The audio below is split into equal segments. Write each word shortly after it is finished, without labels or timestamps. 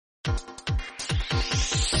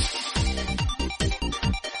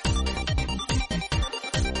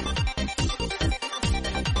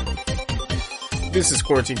This is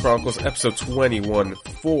Quarantine Chronicles, episode 21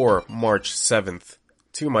 for March 7th.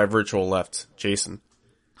 To my virtual left, Jason.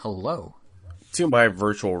 Hello. To my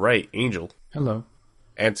virtual right, Angel. Hello.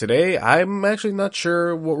 And today, I'm actually not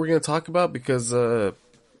sure what we're going to talk about because our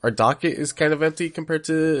docket is kind of empty compared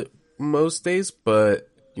to most days. But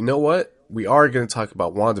you know what? We are going to talk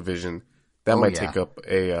about WandaVision. That might take up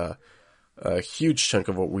a huge chunk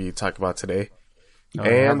of what we talk about today. I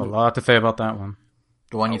have a lot to say about that one.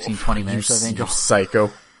 The one you've seen 20 minutes of, Angel? You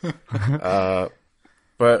psycho.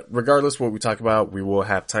 But regardless what we talk about, we will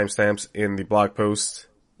have timestamps in the blog post.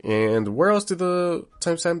 And where else do the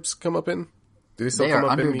timestamps come up in? Do they still come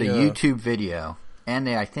up under in the YouTube video. And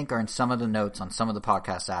they, I think, are in some of the notes on some of the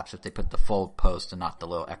podcast apps if they put the full post and not the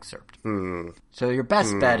little excerpt. So your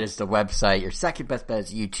best bet is the website. Your second best bet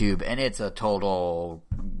is YouTube. And it's a total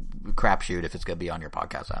crapshoot if it's going to be on your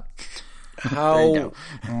podcast app. How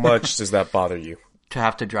much does that bother you? To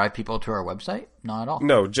have to drive people to our website? Not at all.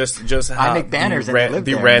 No, just how I make banners the, and live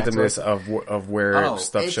the there, randomness of where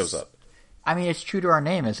stuff shows up. I mean, it's true to our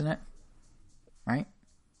name, isn't it? Right?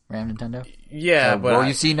 Ram Nintendo? Yeah, but will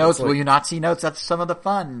you see notes? Will you not see notes? That's some of the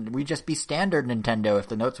fun. We'd just be standard Nintendo if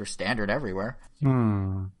the notes were standard everywhere.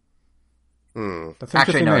 That's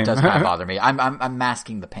Actually, no, name. it does kind of bother me. I'm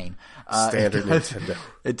masking the pain. Standard Nintendo.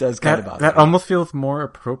 It does kind of bother That me. almost feels more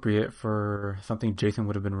appropriate for something Jason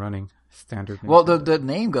would have been running. Standard. Well, Nintendo. the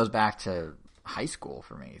name goes back to high school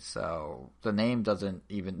for me, so the name doesn't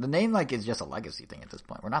even... The name, is just a legacy thing at this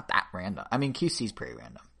point. We're not that random. I mean, QC's pretty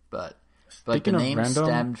random, but the name random,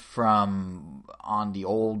 stemmed from on the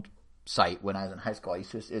old site when I was in high school.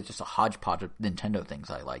 It was just a hodgepodge of Nintendo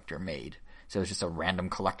things I liked or made. So it was just a random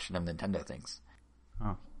collection of Nintendo things.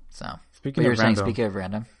 Oh. So, Speaking of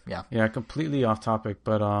random, yeah. Yeah, completely off topic,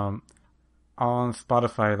 but on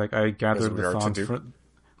Spotify, I gathered the songs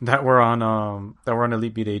that were on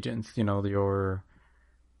Elite Beat Agents. You know, your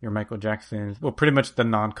Michael Jackson's, well, pretty much the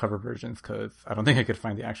non-cover versions, because I don't think I could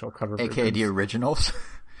find the actual cover versions. AKA the originals.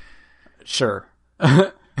 Sure.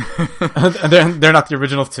 They're not the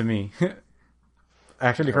originals to me. I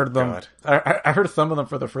actually heard them. I heard some of them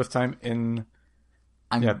for the first time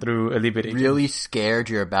through Elite Beat Agents. Really scared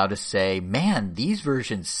you're about to say, man, these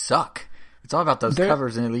versions suck. It's all about those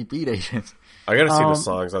covers in Elite Beat Agents. I gotta see the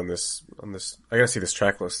songs on this. I gotta see this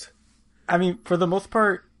track list. I mean, for the most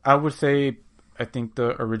part, I would say I think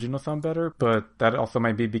the originals sound better, but that also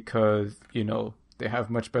might be because, they have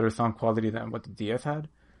much better sound quality than what the DS had.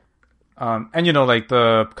 And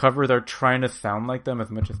the cover, they're trying to sound like them as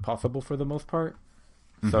much as possible for the most part.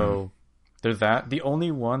 So there's that. The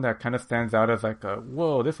only one that kind of stands out as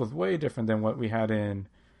whoa, this was way different than what we had in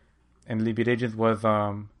Elite Beat Agents was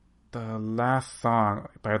the last song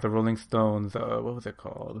by the Rolling Stones. What was it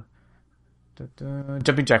called?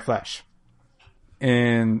 Jumping Jack Flash.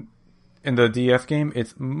 In the DS game,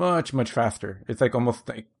 it's much, much faster. It's almost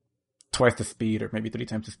twice the speed or maybe 3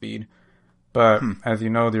 times the speed. But as you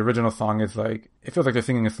know, the original song is it feels like they're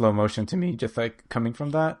singing in slow motion to me, just coming from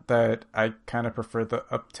that I kind of prefer the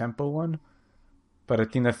up-tempo one. But I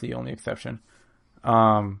think that's the only exception.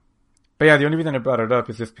 But yeah, the only reason I brought it up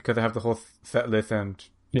is just because I have the whole set list, and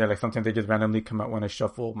sometimes they just randomly come out when I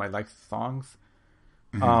shuffle my liked songs.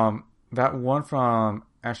 That one from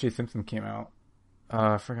Ashley Simpson came out.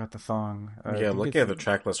 I forgot the song. Looking at the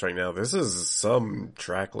track list right now, this is some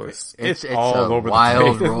track list. It's all a over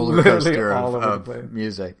wild the place. roller coaster Literally of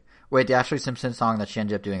music. Wait, the Ashley Simpson song that she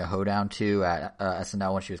ended up doing a hoedown to at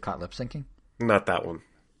SNL when she was caught lip syncing? Not that one.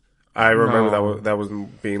 I remember that was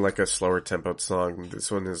being a slower tempoed song. This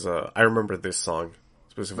one is I remember this song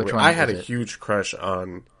specifically. Which one I had is a it? huge crush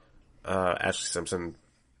on Ashley Simpson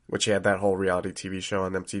when she had that whole reality TV show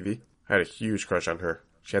on MTV. I had a huge crush on her.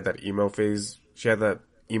 She had that emo phase. She had that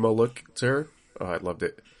emo look to her. Oh, I loved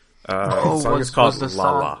it. The song is called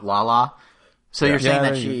La La. La La. So you're saying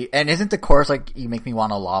that she... And isn't the chorus you make me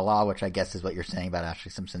want a La La, which I guess is what you're saying about Ashley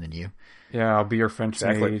Simpson and you? Yeah, I'll be your French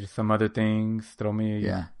maid, some other things, throw me...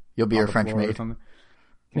 Yeah, you'll be your French maid.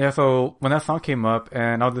 Yeah, so when that song came up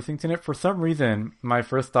and I was listening to it, for some reason, my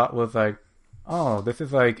first thought was oh, this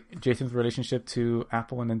is Jason's relationship to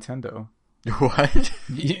Apple and Nintendo. What?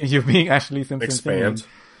 You being Ashley Simpson. Expand.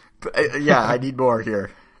 Yeah, I need more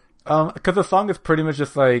here. Because the song is pretty much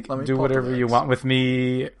just do whatever you want with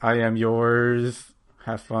me, I am yours,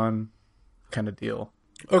 have fun, kind of deal.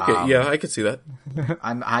 Okay, yeah, I could see that.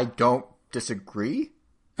 I don't disagree.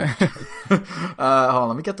 Hold on,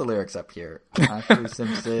 let me get the lyrics up here. Ashley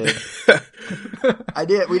Simpson.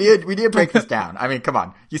 We did break this down. I mean, come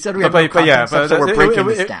on. You said we have no context, so we're breaking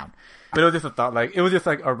this down. But it was just a thought. Like it was just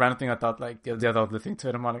like a random thing. I thought like the other day I was listening to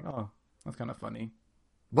it. I'm like, oh, that's kind of funny.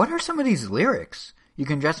 What are some of these lyrics? You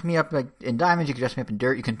can dress me up like in diamonds. You can dress me up in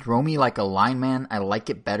dirt. You can throw me like a lineman. I like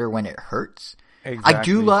it better when it hurts. Exactly. I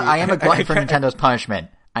do love. I am a glutton for Nintendo's punishment.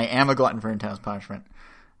 I am a glutton for Nintendo's punishment.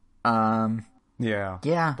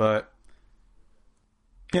 Yeah. But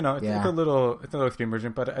you know, it's a little extreme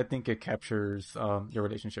version. But I think it captures your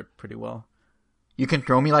relationship pretty well. You can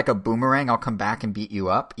throw me like a boomerang. I'll come back and beat you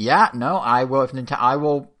up. Yeah, no, I will. If Nintendo, I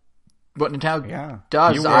will. What Nintendo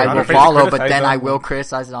does, I will follow. But then I will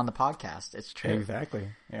criticize it on the podcast. It's true. Exactly.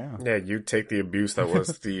 Yeah. Yeah, you take the abuse that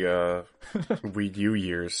was the Wii U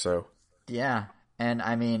years. So. Yeah, and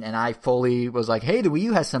I mean, and I fully was like, hey, the Wii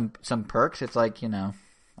U has some perks. It's like, you know,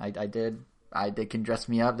 they can dress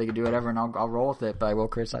me up, they can do whatever, and I'll roll with it. But I will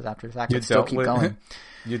criticize after the fact. Still keep going.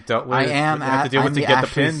 You dealt with. I am. You have to deal with to get the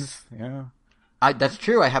pins. Yeah. That's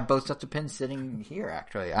true. I have both sets of pins sitting here,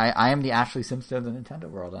 actually. I am the Ashley Simpson of the Nintendo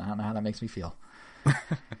world. I don't know how that makes me feel.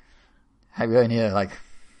 I really need to, like,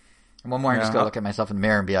 one morning just go look at myself in the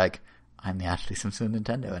mirror and be like, I'm the Ashley Simpson of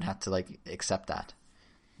Nintendo, and have to, like, accept that.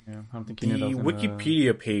 Yeah, I don't think the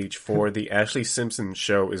Wikipedia page for the Ashley Simpson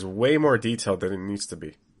show is way more detailed than it needs to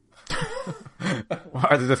be.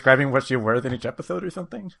 Are they describing what she wears in each episode or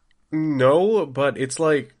something? No, but it's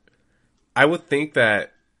like, I would think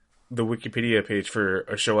that the Wikipedia page for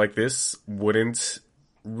a show like this wouldn't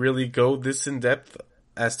really go this in depth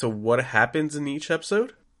as to what happens in each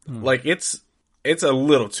episode. Like it's a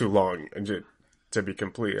little too long to be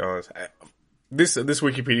completely honest. This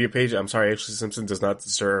Wikipedia page, I'm sorry, Ashley Simpson does not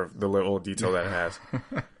deserve the level of detail that it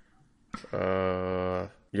has.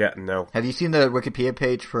 Yeah, no. Have you seen the Wikipedia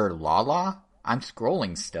page for Lala? I'm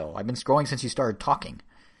scrolling still. I've been scrolling since you started talking.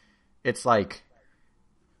 It's like,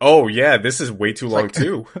 oh yeah, this is way too long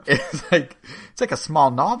too. It's like a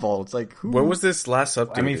small novel. It's like, when was this last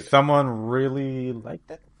updated? I mean, someone really liked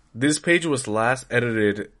it. This page was last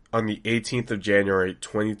edited on the 18th of January,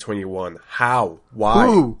 2021. How? Why?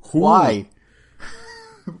 Who? Why?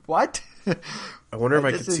 What? I wonder if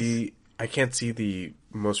I could see. I can't see the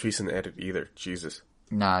most recent edit either. Jesus.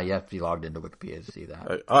 Nah, you have to be logged into Wikipedia to see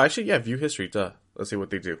that. Actually, yeah, view history. Duh. Let's see what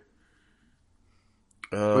they do.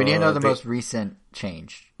 We need to know the most recent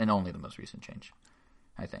change, and only the most recent change,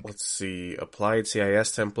 I think. Let's see. Applied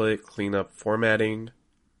CIS template, cleanup formatting.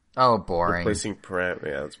 Oh, boring. Replacing parameters.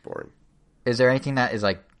 Yeah, that's boring. Is there anything that is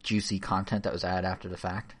like juicy content that was added after the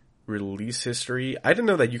fact? Release history. I didn't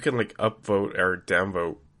know that you can like upvote or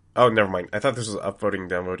downvote. Oh, never mind. I thought this was upvoting,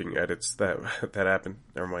 downvoting edits that happened.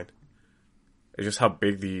 Never mind. It's just how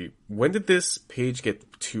big when did this page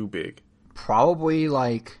get too big? Probably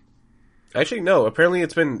like. Actually, no. Apparently,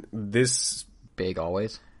 it's been this big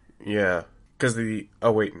always. Yeah, because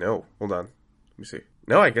oh wait, no. Hold on. Let me see.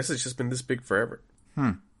 No, I guess it's just been this big forever.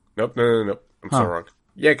 Nope. No. I'm so wrong.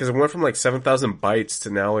 Yeah, because it went from like 7,000 bytes to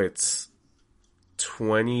now it's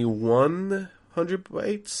 2,100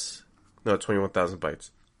 bytes. No, 21,000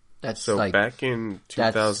 bytes. That's so like, back in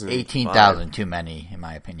 2000. That's 18,000 too many, in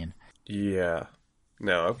my opinion. Yeah.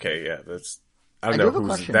 No. Okay. Yeah. That's. I don't know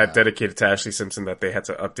who's that dedicated to Ashley Simpson that they had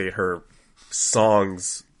to update her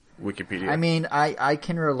songs Wikipedia. I mean, I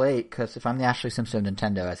can relate because if I'm the Ashley Simpson of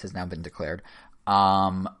Nintendo, as has now been declared,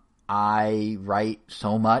 I write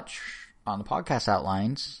so much on the podcast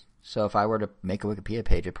outlines. So if I were to make a Wikipedia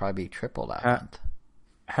page, it'd probably be triple that month.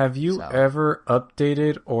 Have you ever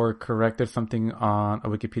updated or corrected something on a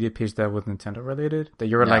Wikipedia page that was Nintendo related? That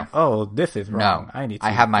you were like, oh, this is wrong. No,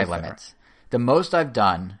 I have my limits. The most I've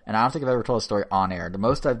done, and I don't think I've ever told a story on air, the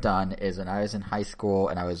most I've done is when I was in high school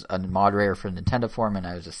and I was a moderator for Nintendo Forum and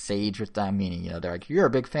I was a sage with them, meaning, you know, they're like, you're a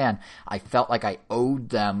big fan. I felt like I owed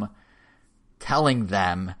them telling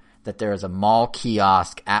them that there is a mall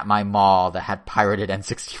kiosk at my mall that had pirated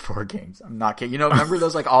N64 games. I'm not kidding. You know, remember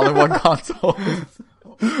those like all-in-one consoles?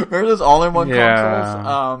 Remember those all-in-one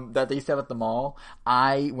consoles that they used to have at the mall?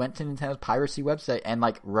 I went to Nintendo's piracy website and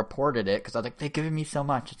like reported it because I was like, they've given me so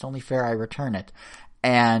much. It's only fair I return it.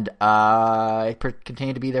 And it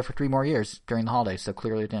continued to be there for 3 more years during the holidays, so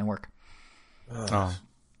clearly it didn't work.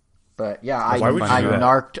 But yeah, I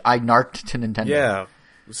narked to Nintendo. Yeah,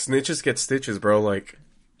 snitches get stitches, bro. Like,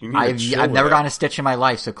 you need I've never gotten a stitch in my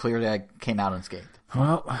life, so clearly I came out unscathed.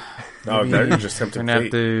 Well, now you're just tempting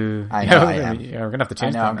fate. I know I am. Yeah, we're gonna have to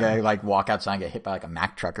change. I know I'm gonna like walk outside and get hit by like a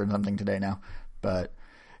Mack truck or something today now. But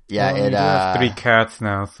yeah, well, it. Have 3 cats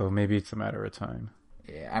now, so maybe it's a matter of time.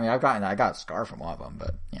 Yeah, I mean, I got a scar from one of them,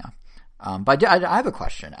 but yeah. But I have a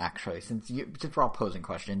question actually. Since we're all posing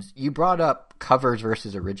questions, you brought up covers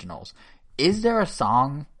versus originals. Is there a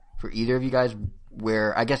song for either of you guys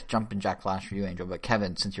where I guess Jumpin' Jack Flash for you, Angel, but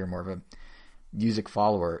Kevin, since you're more of a music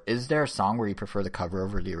follower, is there a song where you prefer the cover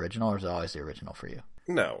over the original, or is it always the original for you?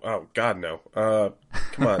 No. Oh, God, no.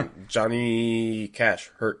 Come on. Johnny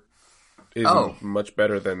Cash, Hurt, is much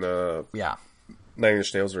better than Yeah. Nine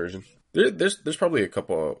Inch Nails version. There's probably a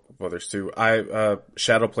couple of others, too.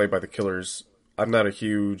 Shadow Play by The Killers. I'm not a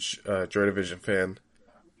huge Joy Division fan,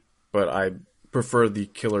 but I prefer the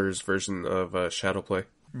Killers version of Shadow Play.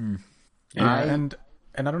 Yeah,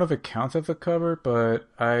 and I don't know if it counts as a cover, but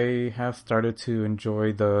I have started to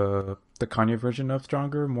enjoy the Kanye version of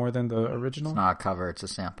Stronger more than the original. It's not a cover, it's a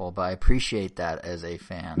sample, but I appreciate that as a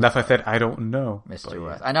fan. That's why I said I don't know. Mr.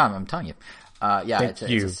 West. I know, I'm telling you. It's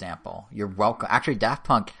a sample. You're welcome. Actually, Daft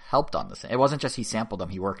Punk helped on this. It wasn't just he sampled them,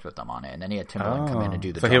 he worked with them on it, and then he had Timbaland come in and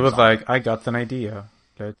do the drums. So he was like, I got an idea.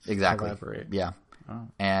 Let's exactly. collaborate. Yeah. Oh.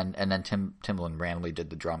 And then Timbaland randomly did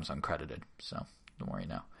the drums uncredited, so the more you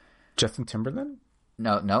know. Justin Timberlake?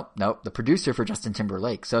 No. The producer for Justin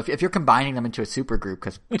Timberlake. So if you're combining them into a supergroup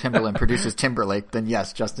because Timbaland produces Timberlake, then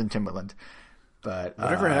yes, Justin Timbaland. But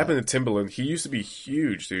whatever happened to Timbaland? He used to be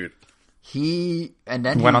huge, dude. He went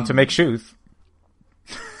on to make shoes.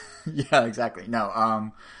 Yeah, exactly.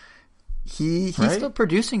 No, he's still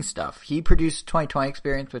producing stuff. He produced 2020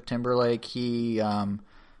 Experience with Timberlake.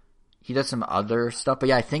 He does some other stuff, but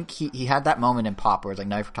yeah, I think he had that moment in pop where it was like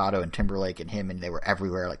Knife Furtado and Timberlake and him, and they were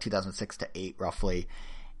everywhere, like 2006 to 8 roughly.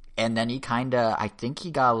 And then I think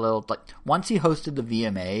he got a little, like, once he hosted the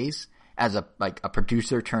VMAs as a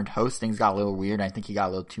producer turned host, things got a little weird. I think he got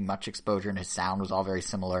a little too much exposure and his sound was all very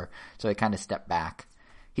similar, so he kind of stepped back.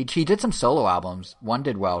 He did some solo albums. One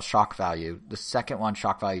did well, Shock Value. The second one,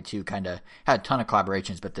 Shock Value 2, kind of had a ton of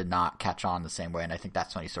collaborations, but did not catch on the same way. And I think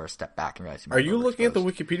that's when he sort of stepped back and realized. Are you looking at the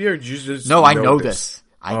Wikipedia, or did you just No, I know this.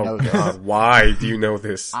 I know this. God, why do you know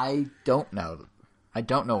this? I don't know. I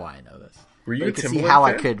don't know why I know this. Were you a Timbaland see how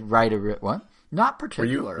fan? I could write what? Not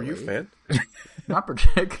particularly. Were you a fan? Not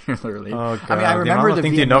particularly. Oh, God. I mean, I remember the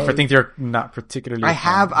things VMA. you know for things you're not particularly. I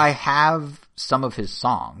have some of his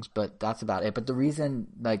songs, but that's about it. But the reason,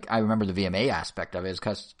 like, I remember the VMA aspect of it is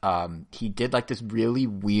because he did like this really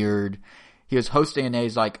weird. He was hosting and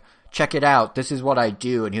he's like, "Check it out, this is what I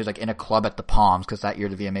do," and he was like in a club at the Palms because that year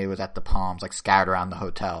the VMA was at the Palms, like scattered around the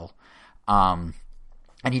hotel. And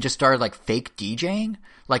he just started like fake DJing.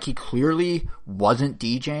 Like he clearly wasn't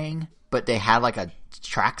DJing, but they had like a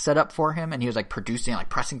track set up for him and he was like producing, like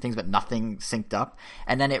pressing things, but nothing synced up.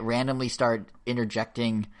 And then it randomly started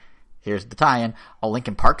interjecting, here's the tie-in, a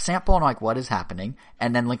Linkin Park sample. And I'm like, what is happening?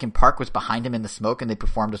 And then Linkin Park was behind him in the smoke and they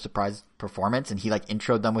performed a surprise performance and he like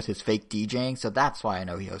introed them with his fake DJing. So that's why I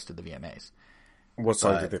know he hosted the VMAs. What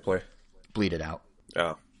song did they play? Bleed It Out.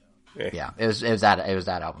 Oh. Yeah, it was that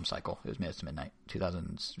album cycle. It was Minutes to Midnight,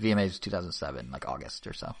 VMAs 2007, like August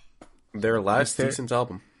or so. Their last decent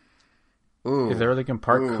album. Is there a Linkin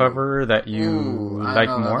Park cover that you like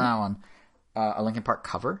more? That one. A Linkin Park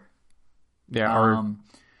cover? Yeah.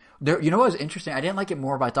 You know what was interesting? I didn't like it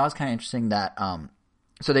more, but I thought it was kind of interesting that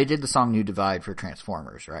so they did the song New Divide for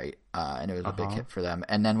Transformers, right? And it was a big hit for them.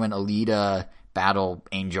 And then when Alita Battle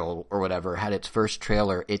Angel or whatever had its first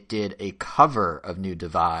trailer, it did a cover of New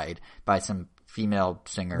Divide by some female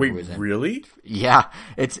singer. Wait, who was in, really? Yeah,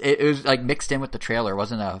 it was like mixed in with the trailer. It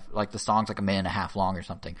wasn't like the song's like a minute and a half long or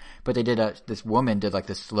something. But they did this woman did like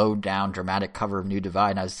this slowed down dramatic cover of New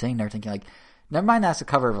Divide, and I was sitting there thinking like, never mind that's a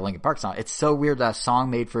cover of a Linkin Park song. It's so weird that a song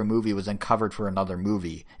made for a movie was then covered for another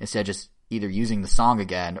movie instead of just either using the song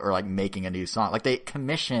again or like making a new song. Like they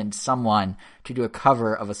commissioned someone to do a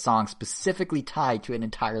cover of a song specifically tied to an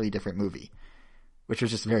entirely different movie, which was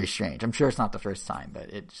just very strange. I'm sure it's not the first time, but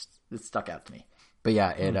it stuck out to me. But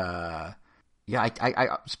yeah,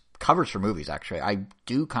 I covers for movies actually. I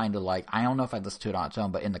do kind of like, I don't know if I'd listen to it on its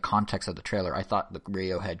own, but in the context of the trailer, I thought the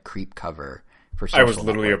Radiohead Creep cover for Social I was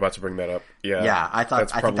literally Network. about to bring that up. Yeah. Yeah, I think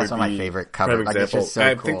that's one of my favorite covers. Like, it's just so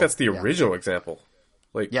I cool. think that's the original example.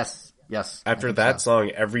 Like, Yes. After that song,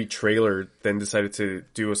 every trailer then decided to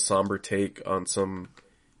do a somber take on some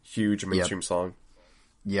huge mainstream song.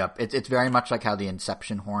 Yep. It's very much like how the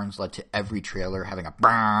Inception horns led to every trailer having a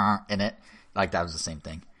brrr in it. Like that was the same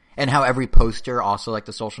thing. And how every poster also, like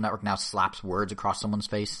the Social Network, now slaps words across someone's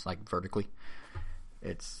face, like vertically.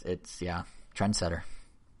 It's trendsetter.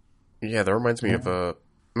 Yeah, that reminds me of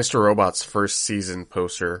Mr. Robot's first season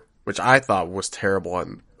poster, which I thought was terrible,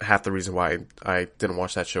 and half the reason why I didn't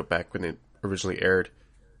watch that show back when it originally aired.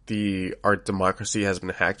 The Our Democracy Has Been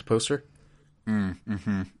Hacked poster.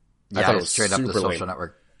 Mm-hmm. I thought it was straight up the Social lame.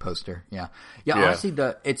 Network poster. Yeah. Honestly,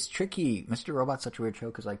 it's tricky. Mr. Robot's such a weird show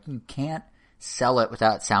because like you can't sell it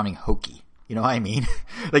without sounding hokey. You know what I mean?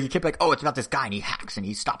 Like, you kept like, oh, it's about this guy and he hacks and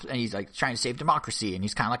he stops and he's like trying to save democracy and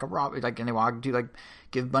he's kind of like a rob, like, and they want to do like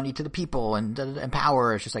give money to the people and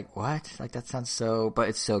power. It's just like, what? Like, that sounds so, but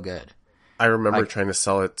it's so good. I remember trying to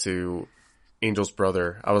sell it to Angel's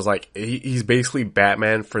brother. I was like, he's basically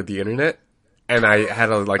Batman for the internet, and I had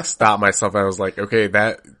to like stop myself. I was like, okay,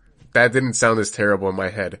 that didn't sound as terrible in my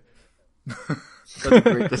head. That's a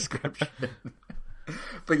great description.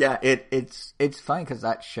 But yeah, it's funny because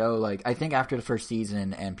that show, like, I think after the first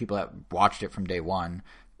season and people that watched it from day one,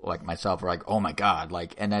 like myself, were like, oh my god,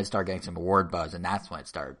 like, and then it started getting some award buzz, and that's when it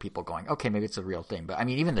started people going, okay, maybe it's a real thing. But I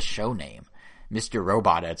mean, even the show name, Mr.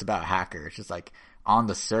 Robot, it's about a hacker. It's just like on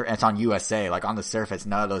the it's on USA. Like, on the surface,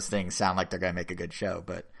 none of those things sound like they're gonna make a good show,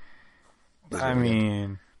 but I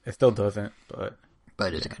mean, it still doesn't, but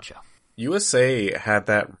it is a good show. USA had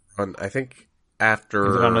that run, I think, after.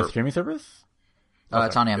 Is it on a streaming service?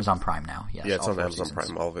 It's on Amazon Prime now. Yes, yeah, it's on Amazon Amazon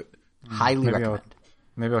Prime, all of it. Highly recommend.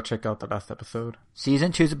 Maybe I'll check out the last episode.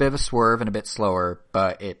 Season 2 is a bit of a swerve and a bit slower,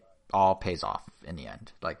 but it all pays off in the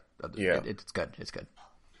end. Like, yeah, it's good. It's good.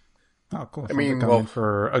 Oh, cool. I mean, well,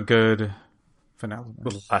 for a good finale.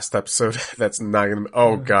 The last episode, that's not gonna.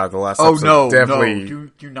 Oh god, the last episode definitely. No,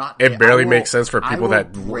 do not. It barely makes sense for people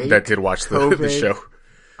that did watch the show.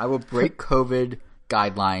 I will break COVID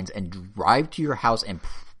guidelines and drive to your house and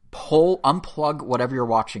unplug whatever you're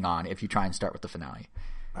watching on if you try and start with the finale.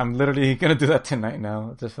 I'm literally gonna do that tonight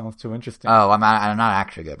now. It just sounds too interesting. Oh, I'm not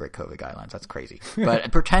actually gonna break COVID guidelines. That's crazy.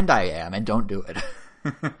 But pretend I am and don't do it.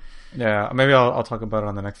 Yeah, maybe I'll talk about it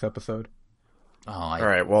on the next episode. All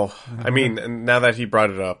right. Well, I mean, now that he brought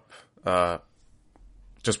it up,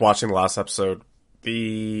 just watching the last episode,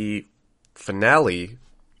 the finale,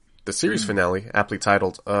 the series finale, aptly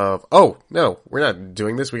titled of. Oh no, we're not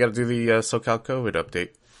doing this. We got to do the SoCal COVID update.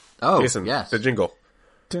 Oh, Jason, yes. The jingle.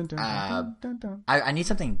 Dun, dun, dun, dun, dun. I need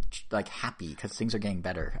something like happy because things are getting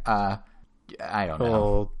better. I don't know.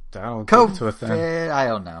 Well, that'll get to a thing. COVID, I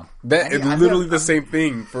don't know. That is literally the same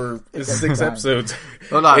thing for 6 episodes.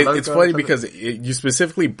 Hold on, it's funny because you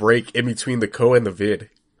specifically break in between the co and the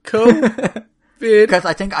vid. Vid. Because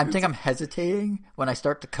I think I'm hesitating when I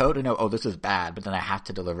start the co to know, oh, this is bad, but then I have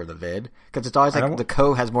to deliver the vid. Because it's always like the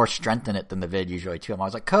co has more strength in it than the vid usually too. I'm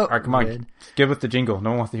always like, co. All right, come on. Vid. Give us the jingle. No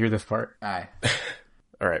one wants to hear this part. All right.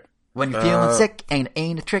 All right. When you're feeling sick,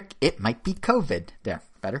 ain't a trick. It might be COVID. There.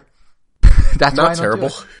 Better? That's not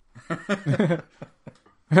terrible.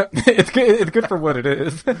 It's good for what it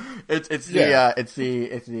is. It's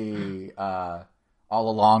the all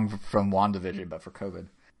along from WandaVision, but for COVID.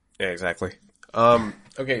 Yeah, exactly.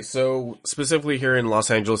 Okay, so specifically here in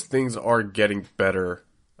Los Angeles, things are getting better.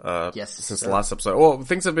 Since the last episode. Well,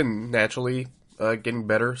 things have been naturally getting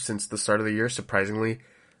better since the start of the year. Surprisingly,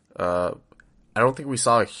 I don't think we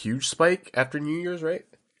saw a huge spike after New Year's, right?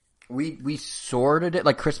 We sorted it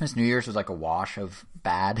like Christmas, New Year's was like a wash of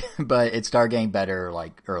bad, but it started getting better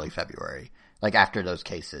like early February, like after those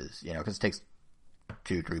cases, because it takes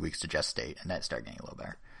 2-3 weeks to gestate, and that started getting a little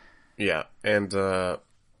better. Yeah, and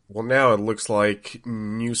well, now it looks like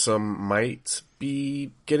Newsom might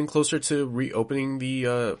be getting closer to reopening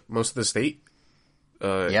the most of the state,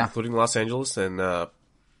 including Los Angeles, and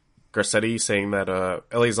Garcetti saying that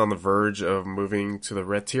LA is on the verge of moving to the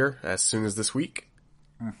red tier as soon as this week.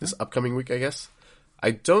 This upcoming week, I guess.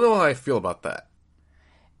 I don't know how I feel about that.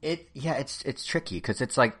 It's tricky because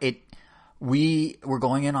it's like we're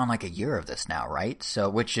going in on like a year of this now, right? So,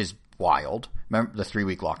 which is wild. Remember, the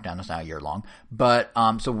 3-week lockdown is now a year long. But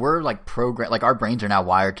so we're like like our brains are now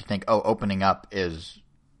wired to think, oh, opening up is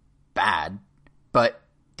bad. But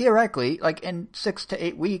theoretically, like in 6 to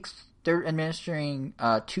 8 weeks, they're administering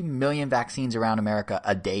 2 million vaccines around America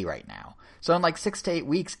a day right now. So in like 6 to 8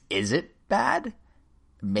 weeks, is it bad?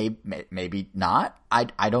 Maybe not.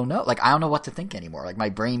 I don't know. Like, I don't know what to think anymore. Like, my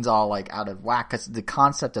brain's all like out of whack because the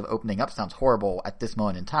concept of opening up sounds horrible at this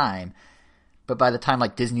moment in time. But by the time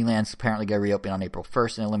like Disneyland's apparently going to reopen on April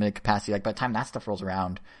 1st in a limited capacity, like by the time that stuff rolls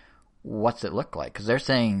around, what's it look like? Because they're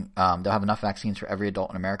saying they'll have enough vaccines for every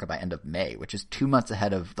adult in America by end of May, which is 2 months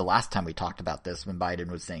ahead of the last time we talked about this when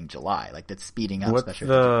Biden was saying July. Like, that's speeding up, especially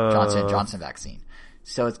with the Johnson & Johnson vaccine.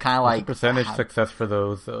 So it's kind of like percentage success for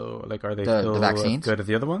those, though. Like, are they still as good as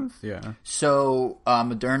the other ones? Yeah. So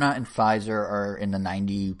Moderna and Pfizer are in the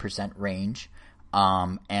 90% range,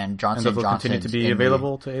 and Johnson and those will continue to be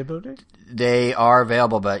available to everybody. They are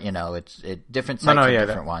available, but it's different sites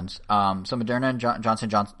different ones. So Moderna and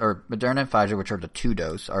Johnson or Moderna and Pfizer, which are the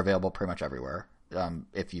 2-dose, are available pretty much everywhere.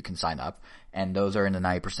 If you can sign up, and those are in the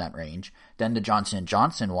 90% range. Then the Johnson &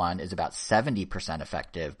 Johnson one is about 70%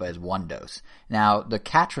 effective, but is 1 dose. Now, the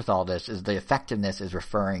catch with all this is the effectiveness is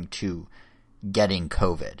referring to getting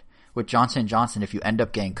COVID, with Johnson & Johnson, if you end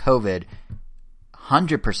up getting COVID,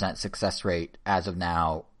 100% success rate as of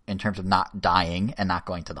now in terms of not dying and not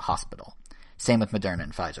going to the hospital. Same with Moderna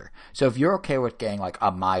and Pfizer. So if you're okay with getting like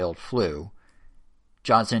a mild flu,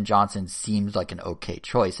 Johnson & Johnson seems like an okay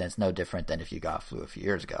choice, and it's no different than if you got flu a few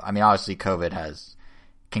years ago. I mean, obviously COVID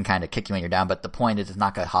can kind of kick you when you're down, but the point is it's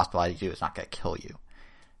not going to hospitalize you, it's not going to kill you.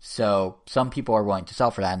 So some people are willing to sell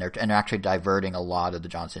for that, and they're actually diverting a lot of the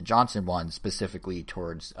Johnson & Johnson ones specifically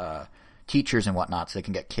towards teachers and whatnot, so they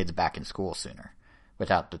can get kids back in school sooner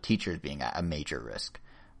without the teachers being at a major risk.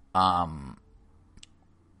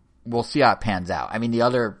 We'll see how it pans out. I mean, the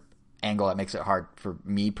other angle that makes it hard for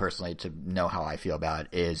me personally to know how I feel about it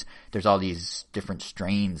is there's all these different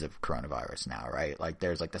strains of coronavirus now, right? Like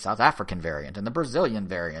there's like the South African variant and the Brazilian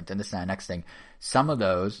variant and this and that next thing. Some of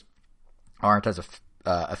those aren't as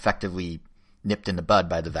effectively nipped in the bud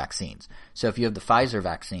by the vaccines. So if you have the Pfizer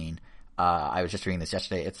vaccine, I was just reading this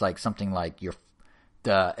yesterday, it's like something like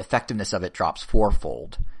the effectiveness of it drops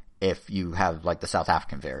fourfold if you have like the South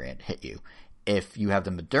African variant hit you. If you have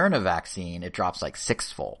the Moderna vaccine, it drops like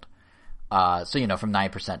sixfold. So, from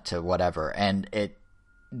 9% to whatever. And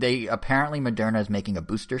apparently Moderna is making a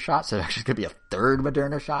booster shot. So it's actually going to be a third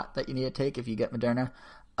Moderna shot that you need to take if you get Moderna.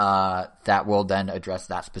 That will then address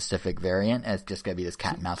that specific variant. And it's just going to be this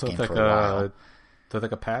cat and mouse game for a while. So it's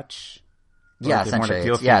like a patch? Yeah, essentially.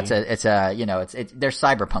 They're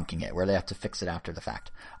cyberpunking it where they have to fix it after the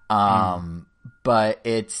fact. But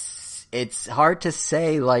it's hard to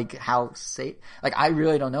say, like, how safe, like, I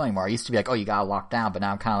really don't know anymore. I used to be like, oh, you gotta lock down, but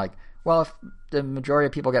now I'm kind of like, well, if the majority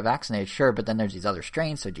of people get vaccinated, sure, but then there's these other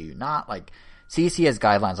strains, so do you not? Like, CDC has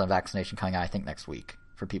guidelines on vaccination coming out, I think, next week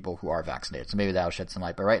for people who are vaccinated, so maybe that'll shed some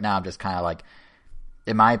light, but right now I'm just kind of like,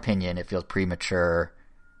 in my opinion, it feels premature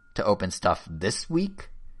to open stuff this week,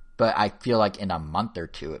 but I feel like in a month or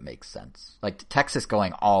two it makes sense. Like, Texas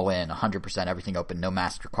going all in, 100% everything open, no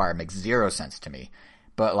mask required, makes zero sense to me.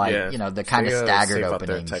 But the kind of staggered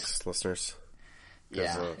openings. There, Texas listeners.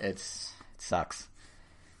 Yeah, it sucks.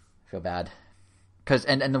 I feel bad.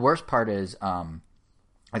 And the worst part is,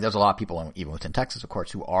 there's a lot of people, even within Texas, of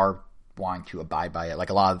course, who are wanting to abide by it.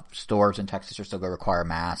 Like a lot of stores in Texas are still going to require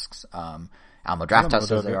masks. Alamo Drafthouse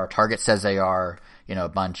says they are. Target says they are. A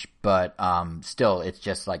bunch. But still, it's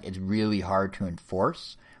just like it's really hard to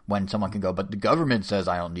enforce when someone can go. But the government says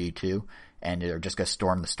I don't need to. And they're just going to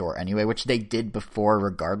storm the store anyway, which they did before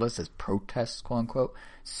regardless as protests, quote unquote.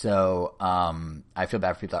 So, I feel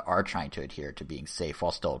bad for people that are trying to adhere to being safe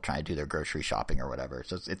while still trying to do their grocery shopping or whatever.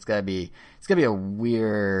 So it's going to be a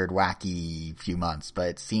weird, wacky few months, but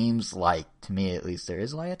it seems like, to me at least, there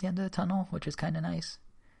is light at the end of the tunnel, which is kind of nice.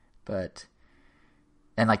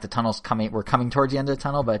 And like the tunnel's we're coming towards the end of the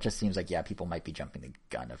tunnel, but it just seems like, yeah, people might be jumping the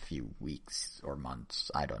gun a few weeks or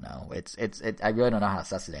months. I don't know. I really don't know how to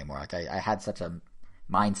assess it anymore. Like I had such a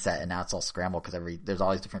mindset and now it's all scrambled because there's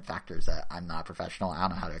all these different factors that I'm not a professional. I don't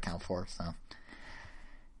know how to account for. So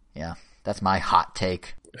yeah, that's my hot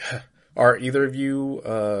take. Are either of you,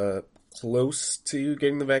 close to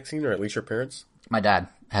getting the vaccine, or at least your parents? My dad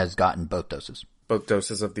has gotten both doses. Both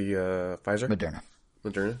doses of the, Pfizer?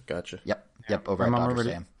 Moderna. Gotcha. Yep, over at Dr.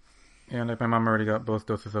 Sam. Yeah, like my mom already got both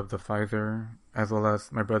doses of the Pfizer, as well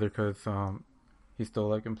as my brother, because he's still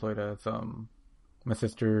like employed as my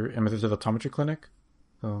sister's optometry clinic.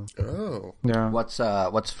 So yeah.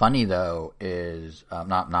 What's funny though is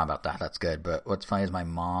not about that. That's good. But what's funny is my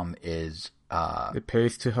mom is it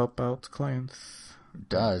pays to help out clients. It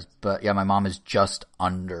does, but yeah, my mom is just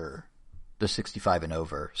under the 65 and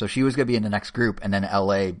over, so she was going to be in the next group, and then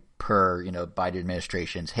LA, per Biden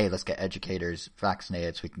administration's, hey, let's get educators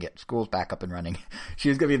vaccinated so we can get schools back up and running. She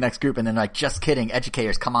was going to be in the next group, and then like, just kidding,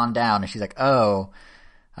 educators, come on down. And she's like, oh,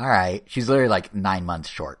 all right. She's literally like 9 months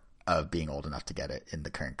short of being old enough to get it in the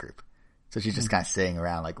current group. So she's just kind of sitting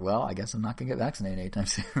around like, well, I guess I'm not going to get vaccinated anytime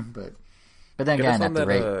soon. But then again, at the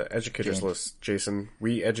rate, educators list, Jason,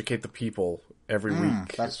 we educate the people every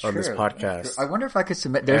week on this podcast. I wonder if I could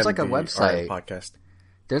submit. There's like a website podcast.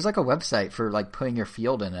 There's like a website for like putting your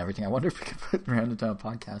field in and everything. I wonder if we could put Random Time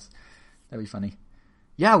podcast. That'd be funny.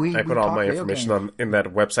 Yeah, I put all my information in that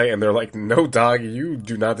website, and they're like, "No, dog, you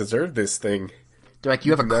do not deserve this thing." They're like,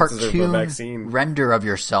 you have a cartoon render of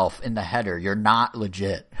yourself in the header. You're not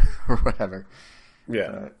legit, or whatever.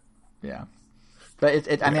 Yeah, yeah.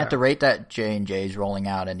 But I mean, at the rate that J&J is rolling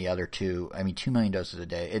out and the other two, I mean, 2 million doses a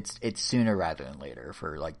day, it's sooner rather than later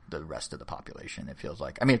for like the rest of the population. It feels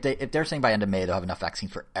like. I mean, if they're saying by end of May they'll have enough vaccine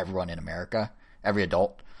for everyone in America, every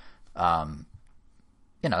adult,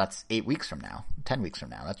 that's 8 weeks from now, 10 weeks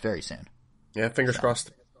from now. That's very soon. Yeah, fingers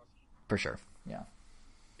crossed. For sure. Yeah.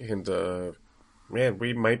 And man,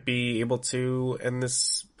 we might be able to end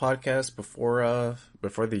this podcast before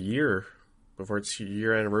its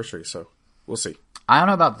year anniversary. So we'll see. I don't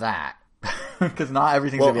know about that because not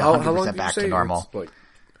everything's gonna be 100% back to normal.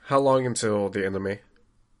 How long until the end of May?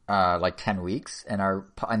 Like 10 weeks,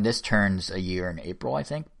 and this turns a year in April, I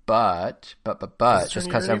think. But just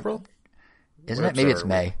because isn't it? Maybe it's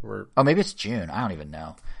May. Oh, maybe it's June. I don't even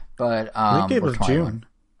know. But I think it was June.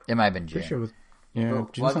 It might have been June. Sure it was, yeah, well,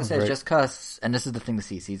 June I was gonna say right. just because, and this is the thing the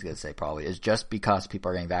CDC is gonna say probably is just because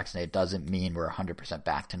people are getting vaccinated doesn't mean we're 100%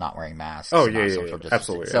 back to not wearing masks. Oh yeah,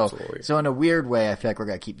 absolutely. So in a weird way, I feel like we're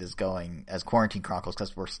gonna keep this going as Quarantine Chronicles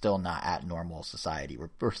because we're still not at normal society.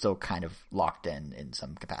 We're still kind of locked in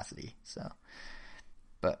some capacity. So,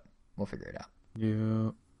 but we'll figure it out.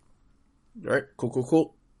 Yeah. All right,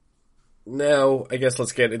 cool. Now, I guess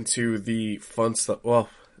let's get into the fun stuff. Well,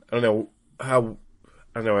 I don't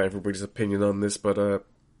know everybody's opinion on this, but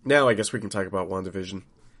now I guess we can talk about WandaVision.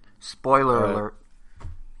 Spoiler alert.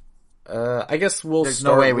 I guess we'll There's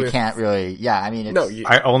start no way with... we can't really... Yeah, I mean, it's... No,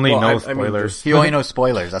 I only know spoilers. He only knows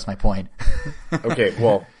spoilers, that's my point. Okay,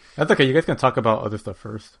 well... That's okay, you guys can talk about other stuff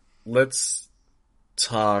first. Let's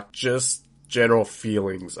talk just general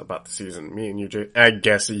feelings about the season. Me and you, I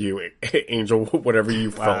guess you, Angel, whatever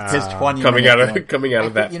you felt. His 20 coming out of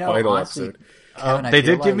that honestly, final episode. Kevin, they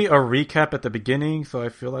did give me a recap at the beginning, so I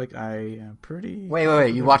feel like I am pretty...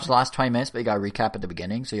 Wait. You watched the last 20 minutes, but you got a recap at the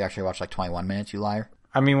beginning, so you actually watched like 21 minutes, you liar?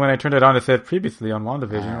 I mean, when I turned it on, it said previously on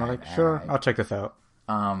WandaVision. I'm like, sure, I'll check this out.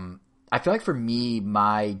 I feel like for me,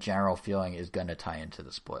 my general feeling is going to tie into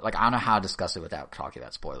the spoiler. Like, I don't know how to discuss it without talking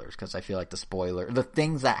about spoilers, because I feel like the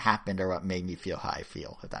things that happened are what made me feel how I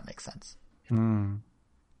feel, if that makes sense.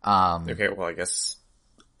 Okay, well, I guess...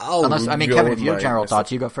 Kevin, if you have general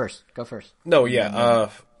thoughts, you go first. Go first. No, yeah.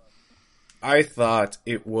 I thought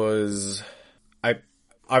it was...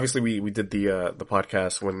 Obviously, we did the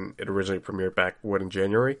podcast when it originally premiered back, in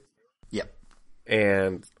January? Yep.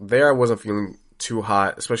 And there I wasn't feeling too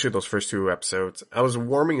hot, especially those first two episodes. I was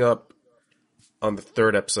warming up on the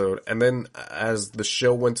third episode, and then as the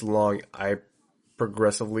show went along, I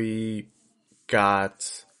progressively I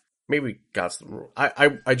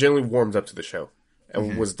generally warmed up to the show,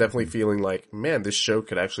 and was definitely feeling like, man, this show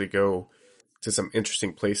could actually go to some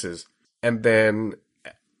interesting places. And then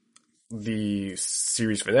the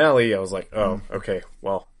series finale, I was like, oh, okay,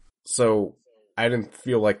 well, so I didn't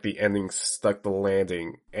feel like the ending stuck the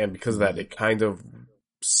landing, and because of that, it kind of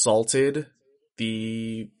salted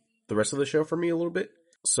the rest of the show for me a little bit.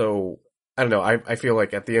 So I don't know. I feel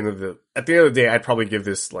like at the end of the day, I'd probably give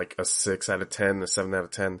this like a 6 out of 10, a 7 out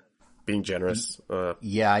of 10, being generous.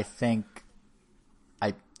 Yeah, I think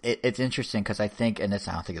it's interesting because I think, and this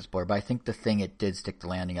I don't think it's spoiler, but I think the thing it did stick the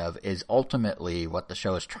landing of is ultimately what the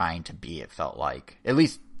show is trying to be. It felt like, at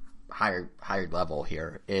least higher level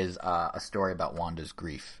here, is a story about Wanda's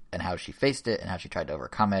grief and how she faced it and how she tried to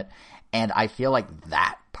overcome it. And I feel like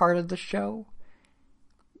that part of the show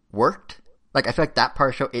worked. Like, I feel like that part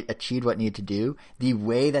of the show, it achieved what it needed to do. The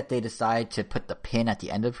way that they decide to put the pin at the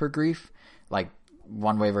end of her grief, like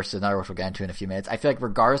one way versus another, which we'll get into in a few minutes, I feel like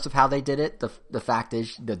regardless of how they did it, the fact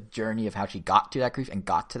is the journey of how she got to that grief and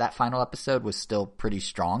got to that final episode was still pretty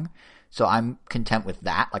strong. So I'm content with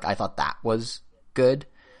that. Like, I thought that was good.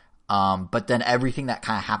 But then everything that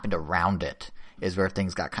kind of happened around it is where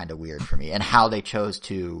things got kind of weird for me, and how they chose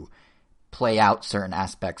to play out certain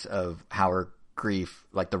aspects of how her grief,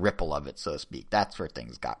 like the ripple of it, so to speak. That's where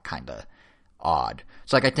things got kind of odd.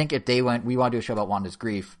 So like, I think if they went, we want to do a show about Wanda's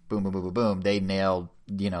grief, boom, boom, boom, boom, boom, they nailed,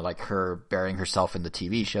 like her burying herself in the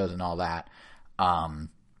TV shows and all that.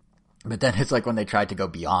 But then it's like when they tried to go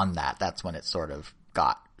beyond that, that's when it sort of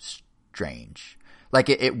got strange. Like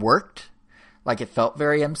it worked. Like it felt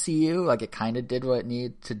very MCU. Like it kind of did what it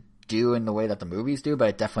needed to do in the way that the movies do, but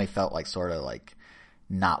it definitely felt like sort of like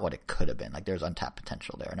not what it could have been. Like there's untapped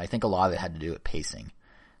potential there. And I think a lot of it had to do with pacing.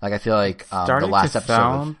 Like I feel like the last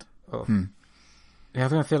episode Yeah, I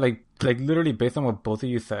was gonna say like literally based on what both of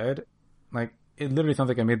you said, like it literally sounds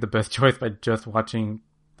like I made the best choice by just watching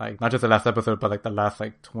like not just the last episode, but like the last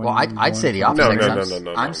like 20. Well, I'd say the opposite.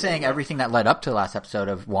 No, I'm saying everything that led up to the last episode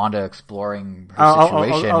of Wanda exploring her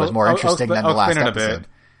situation was more interesting than the last episode.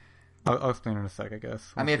 I'll explain in a sec, I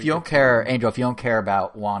guess. I mean, if you don't care, Angel, if you don't care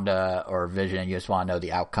about Wanda or Vision, and you just want to know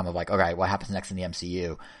the outcome of like, okay, what happens next in the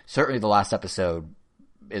MCU? Certainly, the last episode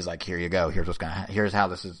is like, here you go. Here's what's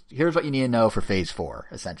here's what you need to know for Phase 4,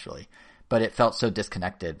 essentially. But it felt so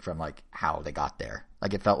disconnected from like how they got there.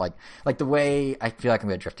 Like it felt like the way, I feel like I'm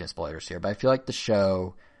going to drift into spoilers here, but I feel like the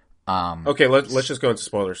show Okay, let's just go into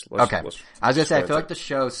spoilers. I was gonna say, I feel like the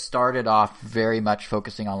show started off very much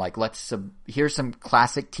focusing on like, here's some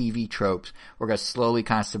classic TV tropes. We're gonna slowly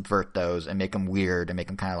kind of subvert those and make them weird and make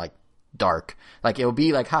them kind of like dark. Like it'll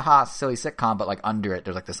be like, haha, silly sitcom, but like under it,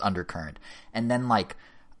 there's like this undercurrent. And then like,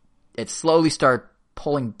 it slowly started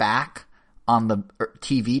pulling back on the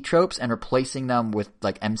TV tropes and replacing them with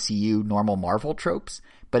like MCU normal Marvel tropes.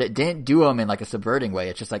 But it didn't do them in like a subverting way.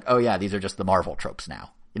 It's just like, oh yeah, these are just the Marvel tropes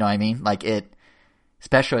now. You know what I mean? Like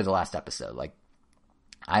especially the last episode. Like,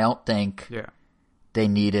 I don't think they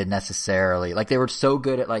needed necessarily, like they were so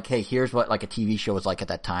good at like, hey, here's what like a TV show was like at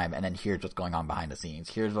that time, and then here's what's going on behind the scenes.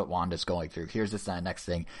 Here's what Wanda's going through. Here's this and next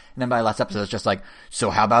thing. And then by the last episode, it's just like, so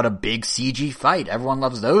how about a big CG fight? Everyone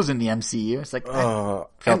loves those in the MCU. It's like,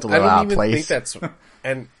 felt a little out of place. I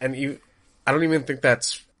don't even think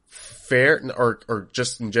that's fair or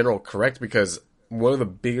just in general correct, because one of the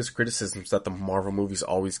biggest criticisms that the Marvel movies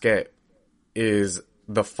always get is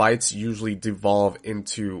the fights usually devolve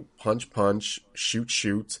into punch,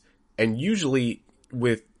 shoot, and usually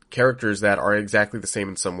with characters that are exactly the same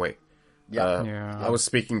in some way. I was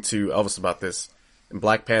speaking to Elvis about this. In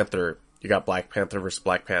Black Panther, you got Black Panther versus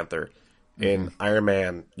Black Panther. In Iron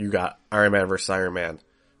Man, you got Iron Man versus Iron Man.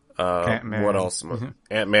 Ant-Man. What else?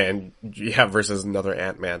 Ant-Man, versus another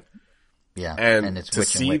Ant-Man. Yeah, and it's to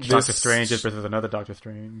see this, Doctor Strange versus another Doctor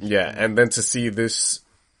Strange. Yeah, and then to see this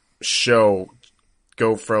show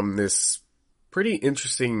go from this pretty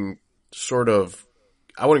interesting sort of,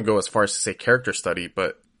 I wouldn't go as far as to say character study,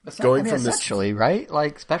 but going from this, essentially, right?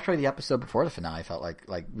 Like, especially the episode before the finale felt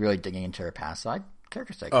like really digging into her past side.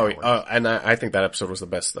 Character study. And I think that episode was the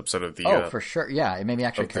best episode of the. For sure. Yeah, it made me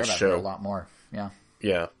actually care about her a lot more. Yeah.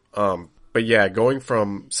 Yeah. But yeah, going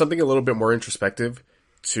from something a little bit more introspective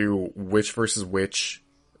to witch versus witch,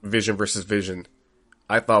 Vision versus Vision,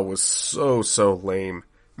 I thought was so lame.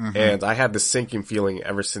 And I had this sinking feeling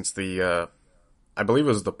ever since the, I believe it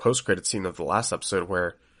was the post-credit scene of the last episode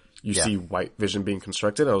where you see White Vision being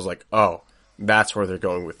constructed. I was like, oh, that's where they're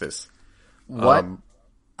going with this. What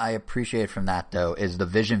I appreciate from that, though, is the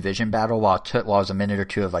Vision battle, while it was a minute or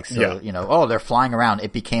two of like, they're flying around,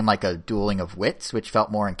 it became like a dueling of wits, which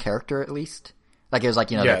felt more in character at least. Like, it was like,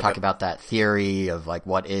 they're talking about that theory of like,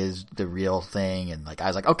 what is the real thing, and like, I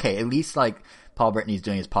was like, okay, at least like, Paul Bettany's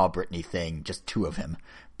doing his Paul Bettany thing, just two of him.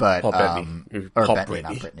 But, Paul Bettany. Or Paul Bettany,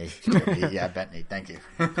 not Brittany. Yeah, Bettany, thank you.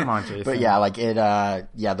 Come on, Jason. But yeah, like it,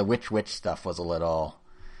 the witch stuff was a little,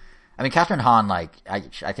 I mean, Catherine Hahn, like, I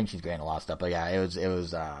think she's great in a lot of stuff, but yeah, it was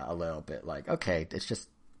a little bit like, okay, it's just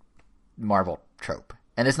Marvel trope.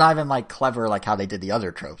 And it's not even like clever like how they did the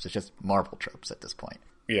other tropes, it's just Marvel tropes at this point.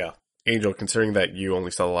 Yeah. Angel, considering that you only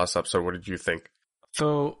saw the last episode, what did you think?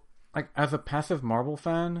 So, like, as a passive Marvel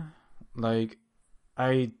fan, like,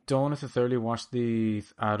 I don't necessarily watch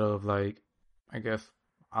these out of, like, I guess,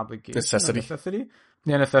 obligation. Necessity.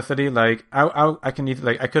 Yeah, necessity. Like, I can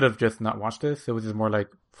easily, like, I could have just not watched this. It was just more, like,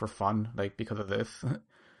 for fun, like, because of this.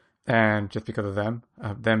 And just because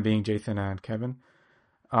of them being Jason and Kevin.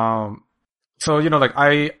 So, like,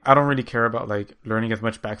 I don't really care about, like, learning as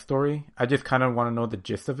much backstory. I just kind of want to know the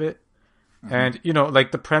gist of it. And,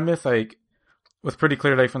 like, the premise, like, was pretty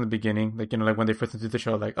clear, like, from the beginning. Like, like, when they first introduced the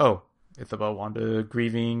show, like, oh, it's about Wanda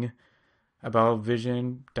grieving about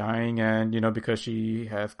Vision dying, and, because she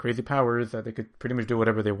has crazy powers that they could pretty much do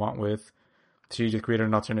whatever they want with, she just created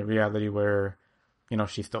an alternate reality where,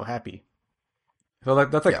 she's still happy. So, like,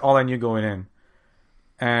 that's, like, all I knew going in.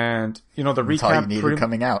 And, the recap... That's all you needed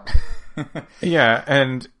coming out. Yeah,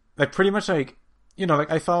 and, like, pretty much, like,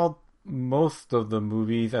 like, I saw most of the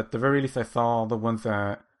movies. At the very least, I saw the ones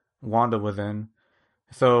that Wanda was in.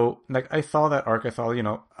 So, like, I saw that arc. I saw,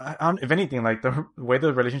 if anything, like, the way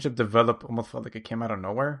the relationship developed almost felt like it came out of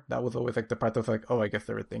nowhere. That was always, like, the part that was like, oh, I guess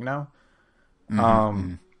they're a thing now.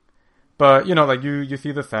 But, like, you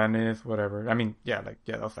see the sadness, whatever. I mean, yeah,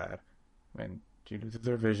 that was sad. When she loses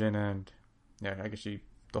her vision, and, yeah, I guess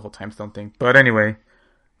the whole time stone thing. But anyway,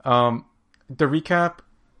 the recap,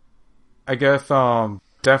 I guess,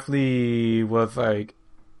 definitely was, like,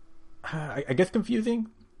 I guess confusing.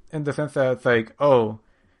 In the sense that it's like, oh,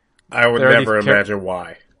 I would never imagine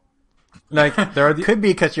why. Like, there are could be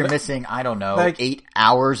because you're missing, I don't know, like, 8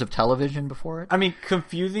 hours of television before it. I mean,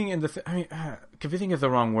 confusing confusing is the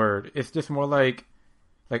wrong word. It's just more like,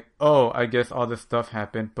 oh, I guess all this stuff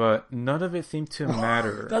happened, but none of it seemed to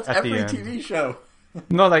matter. That's at every the end. TV show.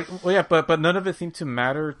 No, like, well, yeah, but none of it seemed to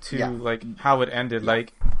matter to like how it ended. Yeah.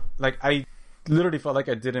 Like I literally felt like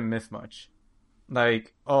I didn't miss much.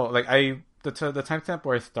 Like, oh, like the timestamp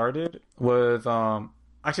where I started was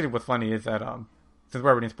actually what's funny is that since we're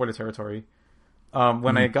already in spoiler territory,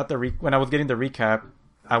 when I got when I was getting the recap,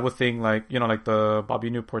 I was seeing like, like the Bobby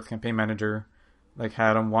Newport's campaign manager, like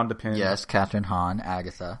had Wanda pinned. Yes, Catherine Hahn,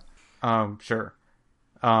 Agatha. Sure.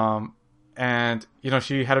 And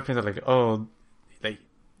she had a pinned like, oh, like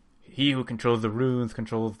he who controls the runes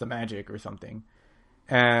controls the magic or something.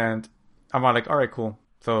 And I'm like, all right, cool.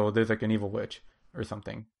 So there's like an evil witch or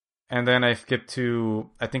something. And then I skipped to,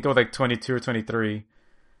 I think it was like 22 or 23.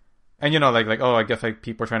 And like, oh, I guess like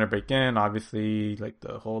people are trying to break in. Obviously, like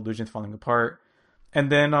the whole illusion's falling apart. And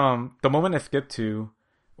then the moment I skipped to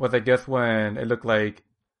was, I guess, when it looked like,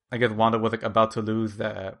 I guess Wanda was like about to lose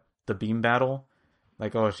the beam battle.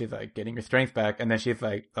 Like, oh, she's like getting her strength back. And then she's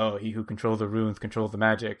like, oh, he who controls the runes controls the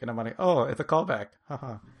magic. And I'm like, oh, it's a callback.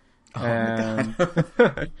 Haha. Oh And my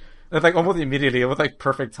God. it's like almost immediately. It was like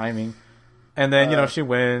perfect timing. And then, she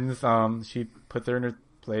wins. She puts her in her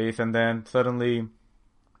place. And then suddenly,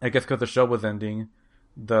 I guess because the show was ending,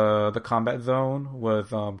 the combat zone was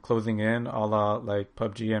closing in a la like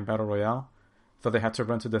PUBG and Battle Royale. So they had to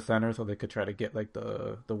run to the center so they could try to get like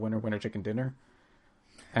the winner chicken dinner.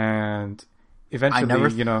 And eventually, I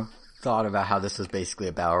never thought about how this was basically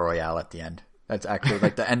a Battle Royale at the end. That's actually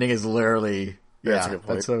like the ending is literally, That's a good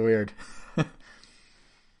point. That's so weird.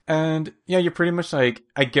 And yeah, you're pretty much like,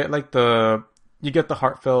 I get like you get the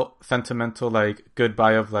heartfelt, sentimental, like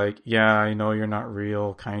goodbye of like, yeah, I know you're not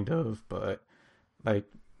real, kind of, but like,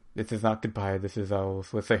 this is not goodbye. This is,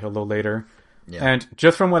 let's say hello later. Yeah. And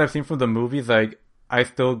just from what I've seen from the movies, like, I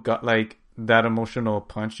still got like that emotional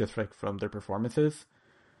punch just like from their performances.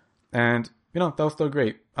 And, that was still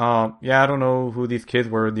great. Yeah, I don't know who these kids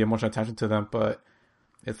were, the emotional attachment to them, but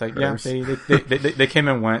it's like, yeah, they came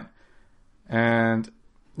and went. And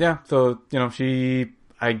yeah, so, she,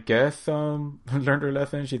 I guess, learned her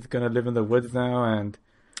lesson. She's gonna live in the woods now, and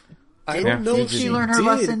I don't know if she learned her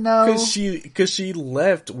lesson though, because she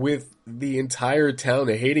left with the entire town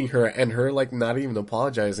hating her and her like not even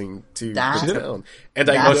apologizing to the town. And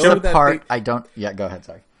I know that part. I don't. Yeah, go ahead.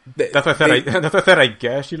 Sorry. That's what I said. That's what I said. I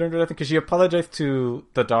guess she learned her lesson because she apologized to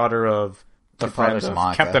the daughter of the friend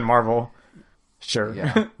of Captain Marvel. Sure.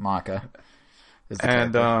 Yeah, Maka.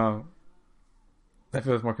 And I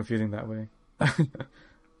feel it's more confusing that way.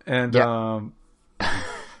 And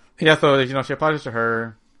yeah, so she apologized to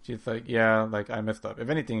her. She's like, yeah, like I messed up. If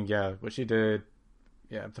anything, yeah, what she did,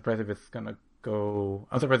 yeah, I'm surprised it's gonna go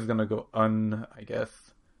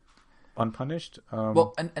unpunished.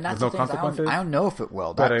 Well, and that's the thing. I don't know if it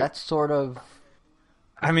will. That's sort of.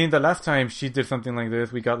 I mean, the last time she did something like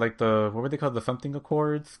this, we got like what were they called? The something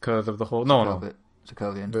accords because of the whole. Sokovian.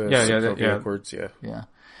 Sokovia Accords.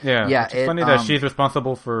 Yeah. It's funny that she's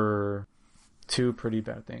responsible for 2 pretty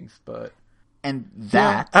bad things, but. And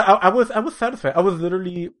that I was satisfied. I was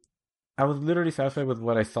literally satisfied with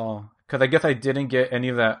what I saw because I guess I didn't get any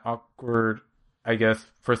of that awkward, I guess,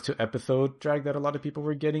 first 2 episode drag that a lot of people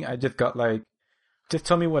were getting. I just got like, just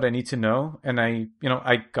tell me what I need to know, and I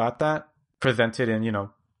got that presented in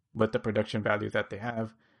with the production values that they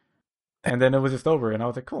have, and then it was just over, and I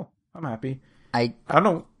was like, cool, I'm happy. I don't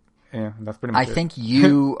know. Yeah, that's pretty much it. I think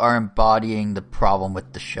you are embodying the problem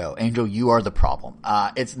with the show. Angel, you are the problem.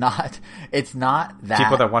 It's not that.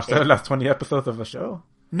 People that watched the last 20 episodes of the show?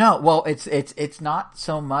 No, well, it's not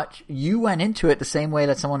so much. You went into it the same way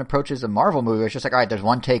that someone approaches a Marvel movie. It's just like, all right, there's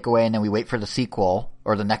one takeaway and then we wait for the sequel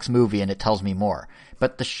or the next movie and it tells me more.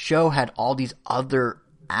 But the show had all these other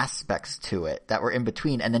aspects to it that were in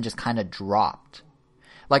between and then just kind of dropped.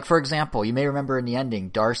 Like, for example, you may remember in the ending,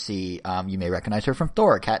 Darcy, you may recognize her from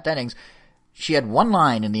Thor, Kat Dennings. She had one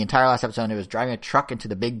line in the entire last episode, and it was driving a truck into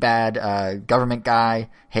the big bad government guy,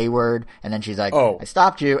 Hayward, and then she's like, I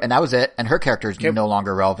stopped you, and that was it, and her character is no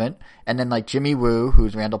longer relevant. And then, like, Jimmy Woo,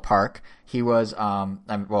 who's Randall Park, he was,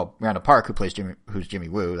 Randall Park, who's Jimmy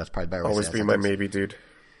Woo, that's probably better. Always be my maybe dude.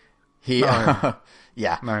 Yeah.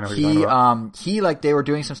 No, he like they were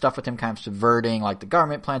doing some stuff with him kind of subverting like the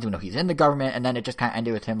government plans, even though he's in the government, and then it just kind of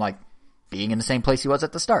ended with him like being in the same place he was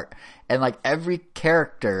at the start. And like every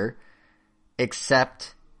character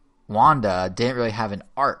except Wanda didn't really have an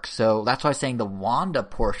arc. So that's why I was saying the Wanda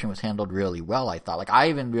portion was handled really well, I thought. Like I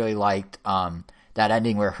even really liked that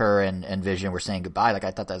ending where her and Vision were saying goodbye. Like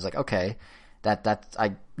I thought that was like, okay, that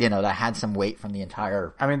had some weight from the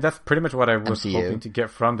entire. I mean, that's pretty much what I was hoping to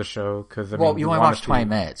get from the show. Because you only watched 20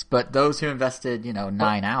 minutes, but those who invested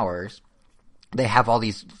 9 hours, they have all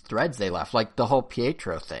these threads they left, like the whole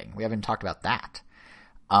Pietro thing. We haven't talked about that.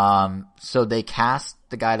 So they cast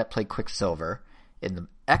the guy that played Quicksilver in the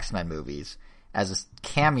X-Men movies as a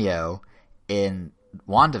cameo in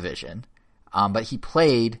WandaVision, but he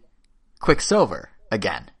played Quicksilver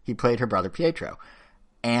again. He played her brother Pietro.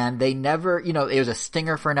 And they never, you know, it was a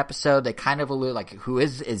stinger for an episode. They kind of alluded, like, who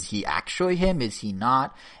is he actually him? Is he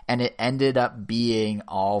not? And it ended up being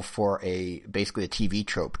all for basically a TV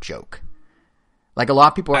trope joke. Like, a lot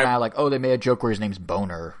of people are now like, oh, they made a joke where his name's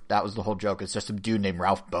Boner. That was the whole joke. It's just a dude named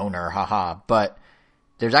Ralph Boner, haha. But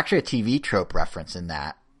there's actually a TV trope reference in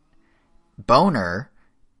that. Boner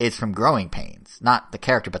is from Growing Pains. Not the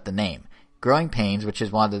character, but the name. Growing Pains, which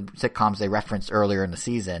is one of the sitcoms they referenced earlier in the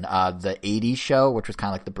season, the 80s show, which was kind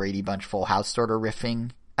of like the Brady Bunch Full House sort of riffing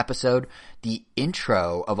episode, the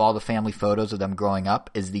intro of all the family photos of them growing up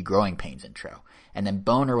is the Growing Pains intro. And then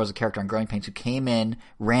Boner was a character on Growing Pains who came in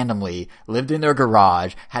randomly, lived in their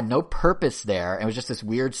garage, had no purpose there, and was just this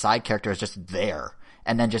weird side character was just there.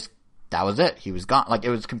 And then just, that was it. He was gone. Like, it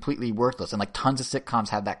was completely worthless. And like tons of sitcoms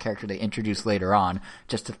have that character they introduced later on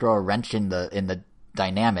just to throw a wrench in the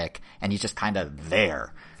dynamic, and he's just kind of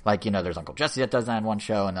there. Like, you know, there's Uncle Jesse that does that in one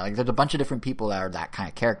show, and like there's a bunch of different people that are that kind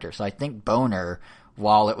of character. So I think Boner,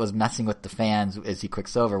 while it was messing with the fans as he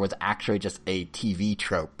Quicksilver, was actually just a TV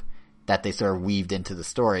trope that they sort of weaved into the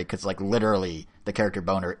story, because like literally the character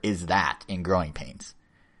Boner is that in Growing Pains.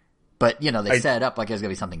 But, you know, they set it up like it was going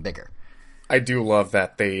to be something bigger. I do love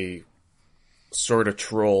that they sort of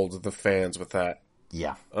trolled the fans with that.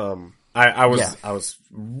 Yeah. I was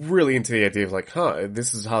really into the idea of like,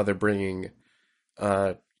 this is how they're bringing,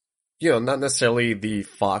 not necessarily the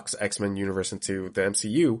Fox X-Men universe into the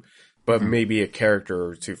MCU, but maybe a character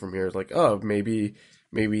or two from here. Like, maybe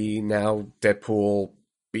now Deadpool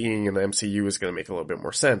being in the MCU is going to make a little bit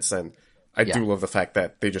more sense. And I do love the fact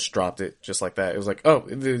that they just dropped it just like that. It was like,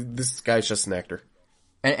 this guy's just an actor.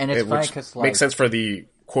 And it's funny because like, makes sense for the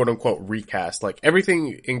quote unquote recast. Like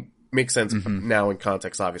everything makes sense now in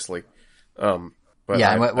context, obviously. But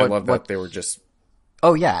yeah, I love that they were just.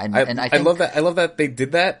 Oh yeah, and I think, I love that they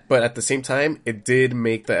did that, but at the same time, it did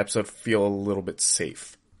make the episode feel a little bit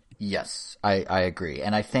safe. Yes, I agree,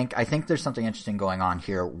 and I think there's something interesting going on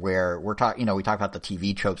here where we talk about the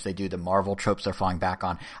TV tropes they do, the Marvel tropes they're falling back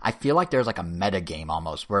on. I feel like there's like a meta game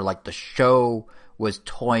almost where like the show was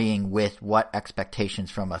toying with what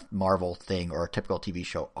expectations from a Marvel thing or a typical TV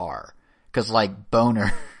show are, because like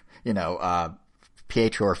Boner,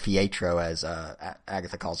 Pietro or Fietro, as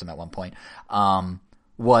Agatha calls him at one point,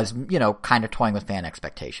 was, kind of toying with fan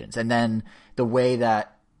expectations. And then the way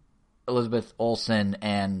that Elizabeth Olsen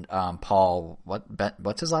and Paul,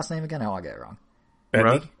 what's his last name again? I'll get it wrong.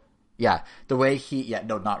 Rudd? Yeah, the way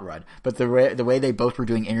not Rudd, but the way they both were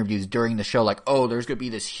doing interviews during the show, like, oh, there's gonna be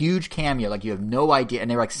this huge cameo, like you have no idea, and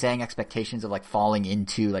they were like saying expectations of like falling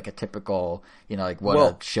into like a typical, like what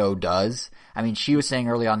a show does. I mean, she was saying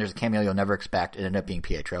early on, there's a cameo you'll never expect. It ended up being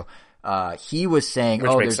Pietro. He was saying,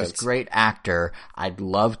 there's this great actor I'd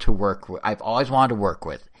love to work with. I've always wanted to work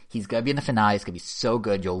with. He's gonna be in the finale. It's gonna be so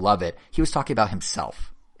good, you'll love it. He was talking about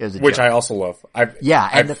himself. It was which joke. I also love.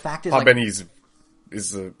 The fact is, Paul Benny's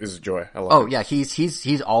is a joy. I love. Oh yeah,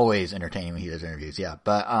 he's always entertaining when he does interviews. Yeah,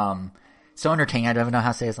 but so entertaining. I don't even know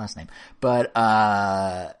how to say his last name. But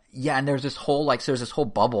and there's this whole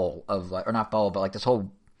bubble of like, or not bubble, but like this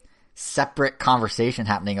whole separate conversation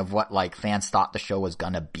happening of what like fans thought the show was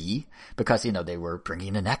gonna be, because they were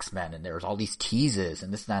bringing in X-Men and there was all these teases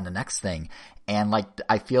and this, that, and the next thing, and like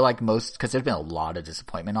I feel like because there's been a lot of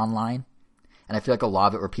disappointment online. And I feel like a lot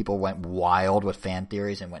of it where people went wild with fan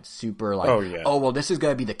theories and went super like, well, this is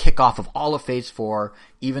going to be the kickoff of all of Phase 4,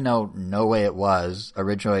 even though no way it was.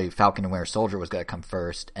 Originally, Falcon and Winter Soldier was going to come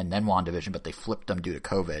first and then WandaVision, but they flipped them due to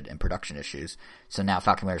COVID and production issues. So now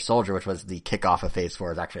Falcon and Winter Soldier, which was the kickoff of Phase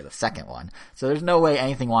 4, is actually the second one. So there's no way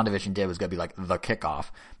anything WandaVision did was going to be like the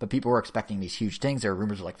kickoff. But people were expecting these huge things. There were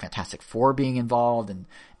rumors of like Fantastic Four being involved and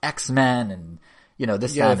X-Men and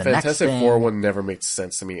this the next Fantastic thing. Four one never made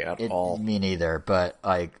sense to me at all. Me neither, but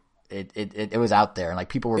like it was out there, and like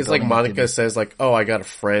people were. It's like Monica says, like, "Oh, I got a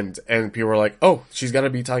friend," and people were like, "Oh, she's got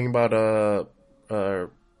to be talking about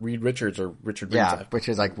Reed Richards or Richard." Yeah, which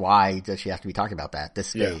is like, why does she have to be talking about that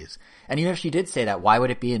this phase? And even if she did say that, why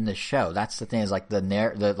would it be in this show? That's the thing, is like the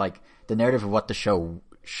narrative of what the show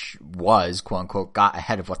was, quote unquote, got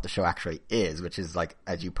ahead of what the show actually is, which is like,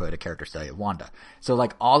 as you put, a character study of Wanda. So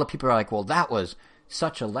like all the people are like, well, that was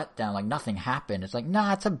such a letdown, like nothing happened. It's like,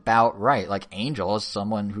 nah, it's about right. Like Angel is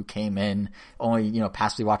someone who came in only,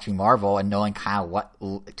 passively watching Marvel and knowing kind of what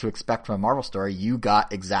to expect from a Marvel story. You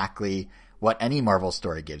got exactly what any Marvel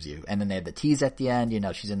story gives you. And then they had the tease at the end,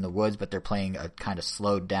 she's in the woods, but they're playing a kind of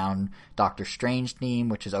slowed down Doctor Strange theme,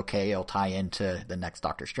 which is okay. It'll tie into the next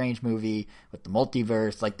Doctor Strange movie with the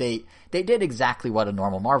multiverse. Like they did exactly what a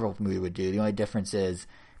normal Marvel movie would do. The only difference is,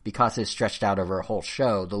 because it's stretched out over a whole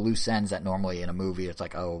show, the loose ends that normally in a movie it's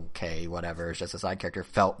like, oh, okay, whatever, it's just a side character,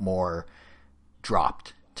 felt more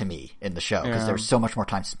dropped to me in the show because there was so much more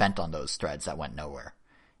time spent on those threads that went nowhere.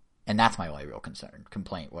 And that's my only real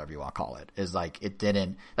complaint, whatever you want to call it, is like it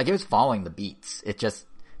didn't, like it was following the beats. It just,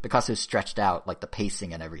 because it was stretched out, like the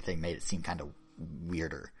pacing and everything made it seem kind of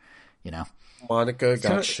weirder, you know? Monica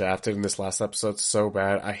got shafted in this last episode so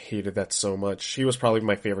bad. I hated that so much. She was probably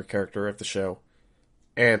my favorite character of the show.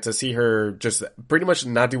 And to see her just pretty much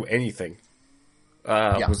not do anything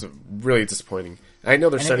was really disappointing. I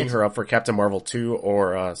know they're setting her up for Captain Marvel 2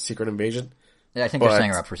 or Secret Invasion. Yeah, I think they're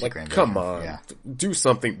setting her up for Secret Invasion. Come on. Do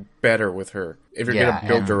something better with her if you're going to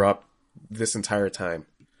build her up this entire time.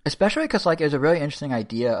 Especially because, like, it's a really interesting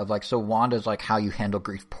idea of, like, so Wanda's, like, how you handle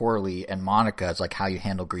grief poorly, and Monica is, like, how you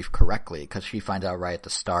handle grief correctly, because she finds out right at the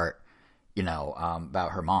start, you know,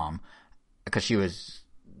 about her mom. Because she was,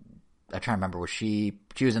 I'm trying to remember, she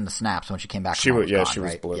was in the snaps when she came back. She was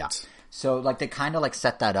right? blipped. Yeah. So, like, they kind of, like,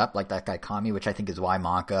 set that up, like, that guy Kami, which I think is why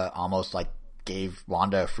Monica almost, like, gave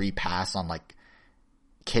Wanda a free pass on, like,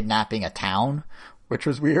 kidnapping a town, which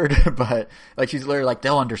was weird, but like she's literally like,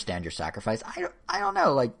 they'll understand your sacrifice. I don't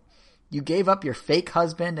know, like you gave up your fake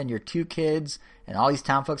husband and your 2 kids, and all these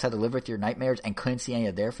town folks had to live with your nightmares and couldn't see any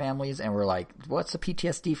of their families, and we're like, what's the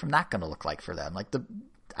PTSD from that going to look like for them? Like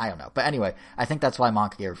I don't know, but anyway, I think that's why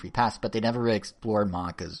Monica gave her a free pass, but they never really explored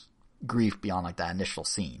Monica's grief beyond like that initial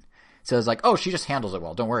scene. So it's like, oh, she just handles it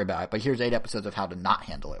well, don't worry about it, but here's 8 episodes of how to not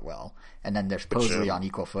handle it well, and then they're supposedly on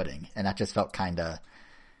equal footing, and that just felt kind of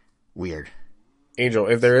weird. Angel,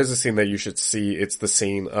 if there is a scene that you should see, it's the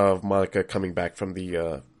scene of Monica coming back from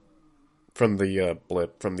the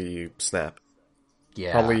blip, from the snap.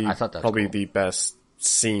 Yeah, I thought that was probably cool. the best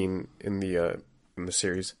scene in the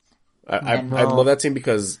series. I love that scene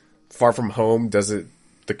because Far From Home does it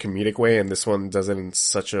the comedic way, and this one does it in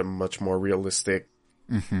such a much more realistic,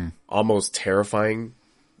 almost terrifying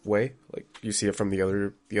way. Like you see it from the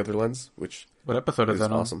other lens, which what episode is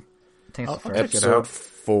that awesome. I think it's the first. Episode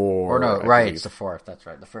 4. Or no, I right, believe. it's the 4th. That's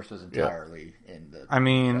right. The first was entirely in the. I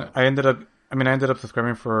mean, I ended up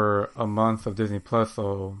subscribing for a month of Disney Plus,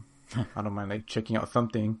 so I don't mind like checking out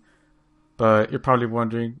something. But you're probably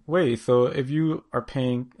wondering, wait, so if you are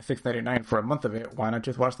paying $6.99 for a month of it, why not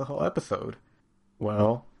just watch the whole episode?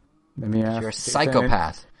 Well, let me ask. You're a Jason.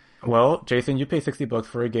 psychopath. Well, Jason, you pay $60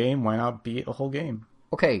 for a game. Why not beat a whole game?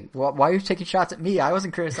 Okay, well, why are you taking shots at me? I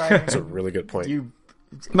wasn't criticizing. That's a really good point.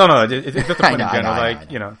 No, it's just a point in general. I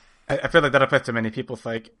Like, you know, I feel like that applies to many people. It's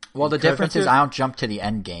like, well, the difference is I don't jump to the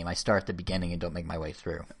end game. I start at the beginning and don't make my way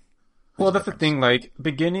through. Well, that's the thing. Like,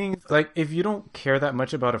 beginnings, like, if you don't care that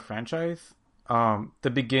much about a franchise,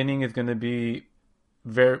 the beginning is going to be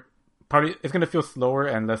it's going to feel slower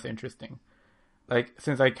and less interesting. Like,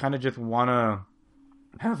 since I kind of just want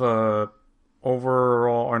to have a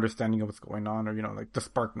overall understanding of what's going on, or, you know, like the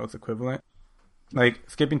Spark Notes equivalent, like,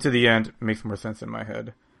 skipping to the end makes more sense in my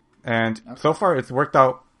head. And so far, it's worked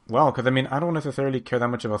out well, because, I mean, I don't necessarily care that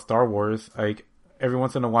much about Star Wars. Like, every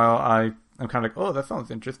once in a while, I'm kind of like, oh, that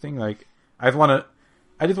sounds interesting. Like, I just want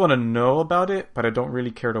to know about it, but I don't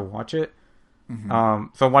really care to watch it.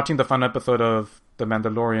 So watching the final episode of The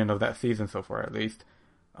Mandalorian of that season so far, at least,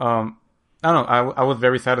 I don't know, I was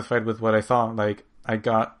very satisfied with what I saw. Like, I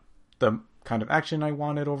got the kind of action I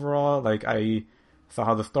wanted overall. Like, I saw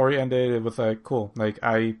how the story ended. It was like, cool. Like,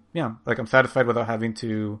 I'm satisfied without having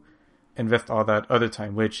to invest all that other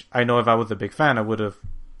time, which I know if I was a big fan, I would have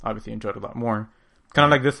obviously enjoyed a lot more. Kind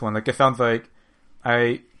of like this one. Like, it sounds like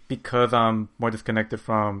because I'm more disconnected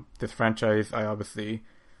from this franchise, like,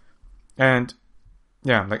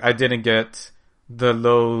 I didn't get the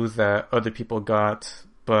lows that other people got,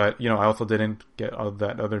 but, you know, I also didn't get all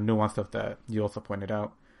that other nuanced stuff that you also pointed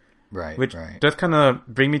out. Right. Which does kind of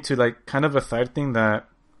bring me to, like, kind of a side thing that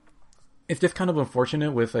it's just kind of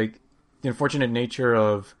unfortunate with, like, the unfortunate nature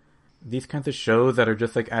of these kinds of shows that are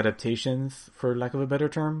just, like, adaptations, for lack of a better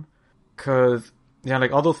term. Because, yeah,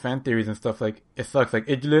 like, all those fan theories and stuff, like, it sucks. Like,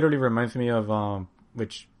 it literally reminds me of,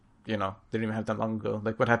 which, you know, didn't even have that long ago,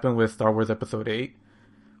 like, what happened with Star Wars Episode 8.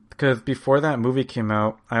 Because before that movie came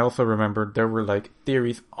out, I also remembered there were, like,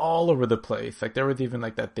 theories all over the place. Like, there was even,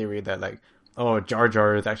 like, that theory that, like, oh, Jar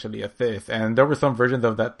Jar is actually a Sith. And there were some versions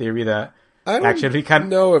of that theory that actually kind of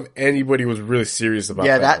know if anybody was really serious about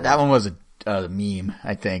that. Yeah, that one was a meme,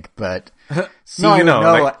 I think. But no, I know.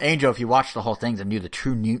 No, like, Angel, if you watched the whole thing and knew the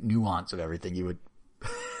true nuance of everything, you would.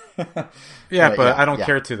 Yeah, but I don't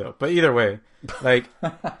care to, though. But either way, like,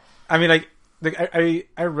 I mean, like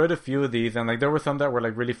I read a few of these, and, like, there were some that were,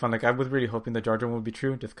 like, really fun. Like, I was really hoping the Jar Jar one would be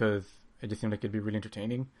true, just because it just seemed like it'd be really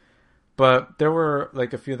entertaining. But there were,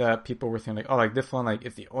 like, a few that people were saying, like, oh, like, this one, like,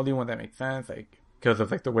 is the only one that makes sense, like, because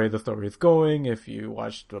of, like, the way the story is going, if you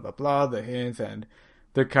watch blah, blah, blah, the hints, and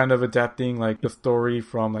they're kind of adapting like the story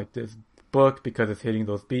from like this book because it's hitting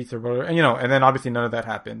those beats or whatever. And and then obviously none of that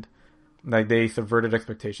happened. Like they subverted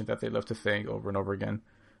expectations that they love to saying over and over again.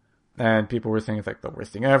 And people were saying it's like the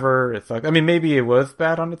worst thing ever. It's like, I mean, maybe it was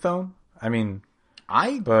bad on its own. I mean,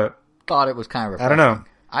 but thought it was kind of refreshing. I don't know.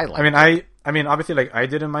 I liked it. I mean, obviously, like I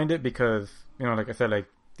didn't mind it because like I said, like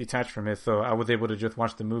detached from it, so I was able to just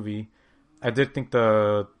watch the movie. I did think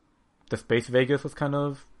the Space Vegas was kind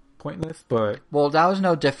of pointless, but that was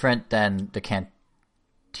no different than the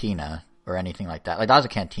cantina or anything like that. Like that was a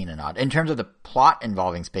cantina nod. In terms of the plot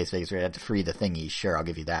involving Space Vegas, where you had to free the thingies, sure, I'll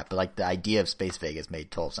give you that. But like the idea of Space Vegas made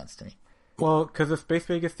total sense to me. Well, because the Space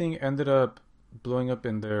Vegas thing ended up blowing up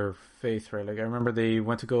in their face, right? Like I remember they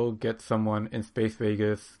went to go get someone in Space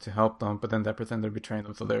Vegas to help them, but then that person ended up betraying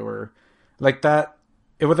them, so they were like that.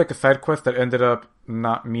 It was like a side quest that ended up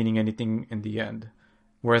not meaning anything in the end.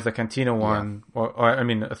 Whereas the Cantina one, or I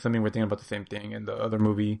mean, assuming we're thinking about the same thing in the other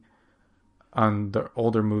movie, on the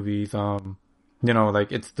older movies,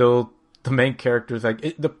 like it's still the main characters.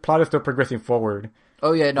 Like the plot is still progressing forward.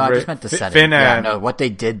 Oh yeah, no, I just meant the setting. No, what they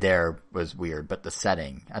did there was weird, but the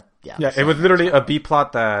setting, it was literally a B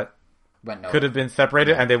plot that could have been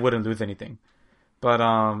separated, and they wouldn't lose anything. But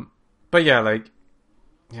yeah, like,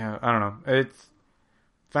 I don't know. It's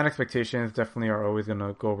fan expectations definitely are always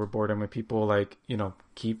gonna go overboard, and when people like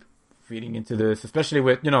keep feeding into this, especially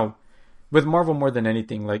with with Marvel more than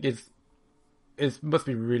anything, like it must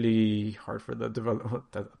be really hard for the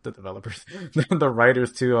developers, the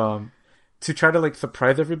writers to try to like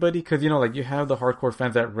surprise everybody, because like you have the hardcore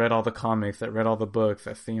fans that read all the comics, that read all the books,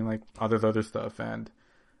 that seen like all this other stuff, and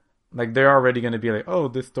like they're already going to be like, oh,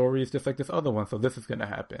 this story is just like this other one, so this is going to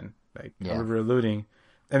happen, like we're alluding.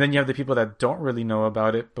 And then you have the people that don't really know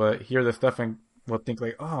about it but hear the stuff and will think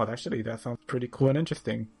like, oh, actually that sounds pretty cool and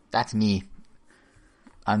interesting. That's me.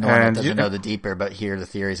 I'm the one that doesn't know the deeper but hear the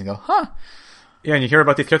theories and go, huh. Yeah, and you hear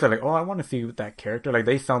about these characters like, oh, I want to see that character, like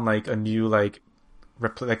they sound like a new like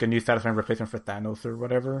a new satisfying replacement for Thanos or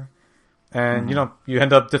whatever. And you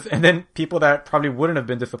end up and then people that probably wouldn't have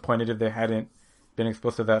been disappointed if they hadn't been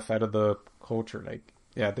exposed to that side of the culture, like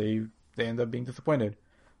they end up being disappointed.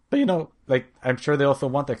 But like I'm sure they also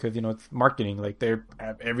want that because it's marketing. Like they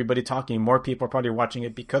have everybody talking. More people are probably watching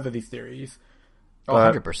it because of these theories.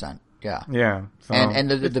 100%. Yeah. Yeah. So, and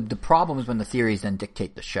the problem is when the theories then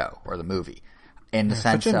dictate the show or the movie, in the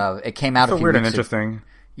sense of it came out a few weird weeks and interesting.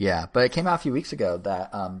 Yeah, but it came out a few weeks ago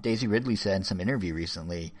that Daisy Ridley said in some interview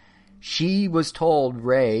recently, she was told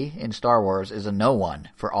Rey in Star Wars is a no one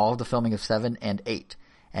for all of the filming of 7 and 8.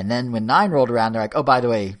 And then when 9 rolled around, they're like, oh, by the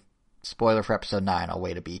way, spoiler for episode 9, I'll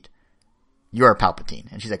wait a beat. You're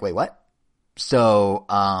Palpatine. And she's like, wait, what? So,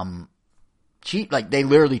 they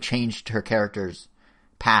literally changed her character's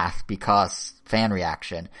path because fan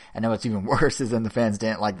reaction. And then what's even worse is then the fans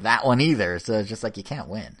didn't like that one either. So it's just like, you can't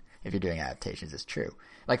win if you're doing adaptations. It's true.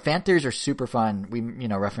 Like, fan theories are super fun. We,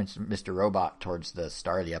 referenced Mr. Robot towards the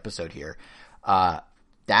start of the episode here.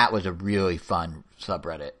 That was a really fun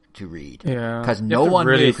subreddit to read. Yeah. Because no one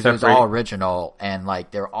knew because it was all original, and,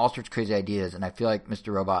 like, there were all sorts of crazy ideas, and I feel like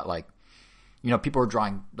Mr. Robot, like, people were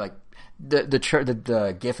drawing, like,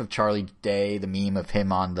 the gif of Charlie Day, the meme of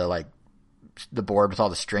him on the, like, the board with all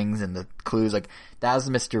the strings and the clues, like, that was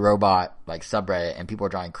the Mr. Robot, like, subreddit, and people were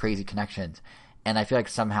drawing crazy connections. And I feel like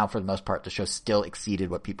somehow, for the most part, the show still exceeded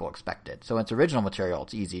what people expected. So it's original material.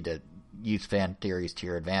 It's easy to use fan theories to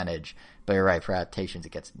your advantage. But you're right, for adaptations,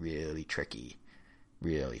 it gets really tricky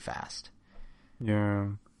really fast. Yeah.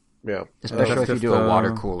 Yeah. Especially if you do a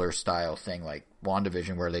water cooler style thing like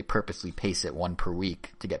WandaVision, where they purposely pace it one per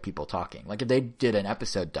week to get people talking. Like if they did an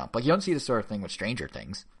episode dump. Like you don't see this sort of thing with Stranger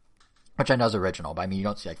Things, which I know is original, but I mean, you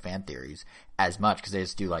don't see like fan theories as much because they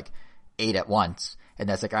just do like 8 at once. And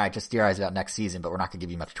that's like, all right, just theorize about next season, but we're not going to give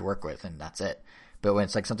you much to work with, and that's it. But when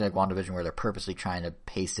it's like something like WandaVision where they're purposely trying to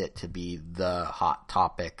pace it to be the hot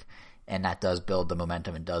topic, and that does build the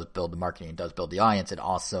momentum and does build the marketing and does build the audience, it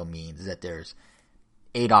also means that there's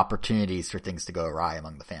 8 opportunities for things to go awry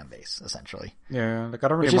among the fan base, essentially. Yeah, like I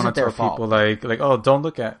don't really want to tell people like, oh, don't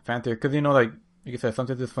look at fan theory, because like you said,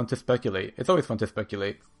 sometimes it's fun to speculate. It's always fun to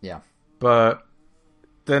speculate. Yeah. But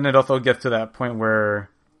then it also gets to that point where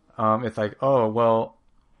it's like, oh, well,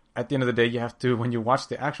 at the end of the day, you have to, when you watch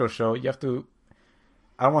the actual show, you have to,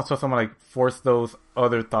 I don't want to tell someone, like, force those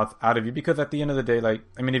other thoughts out of you, because at the end of the day, like,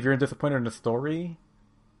 I mean, if you're disappointed in the story,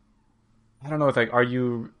 I don't know, it's like, are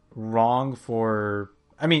you wrong for,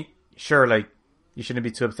 I mean, sure, like, you shouldn't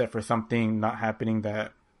be too upset for something not happening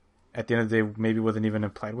that, at the end of the day, maybe wasn't even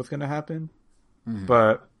implied what's going to happen. Mm-hmm.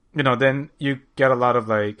 But, then you get a lot of,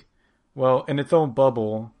 like, well, in its own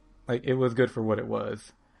bubble, like, it was good for what it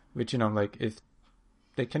was. Which, like, is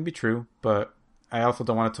they can be true, but I also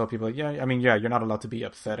don't want to tell people like, yeah, you're not allowed to be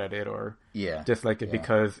upset at it or dislike it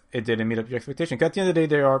because it didn't meet up your expectation. Because at the end of the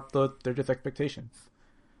day, they're just expectations.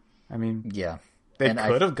 I mean, they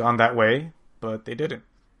could have gone that way, but they didn't.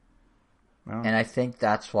 Well, and I think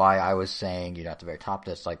that's why I was saying, at the very top of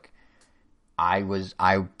this, like,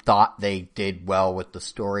 I thought they did well with the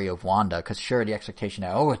story of Wanda, because sure, the expectation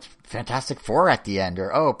that, it's Fantastic Four at the end,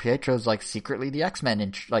 or Pietro's like secretly the X-Men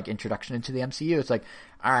introduction into the MCU. It's like,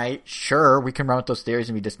 all right, sure, we can run with those theories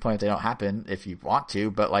and be disappointed if they don't happen if you want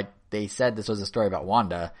to, but like they said, this was a story about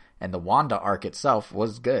Wanda, and the Wanda arc itself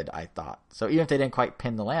was good, I thought. So even if they didn't quite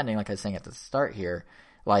pin the landing, like I was saying at the start here,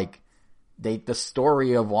 like the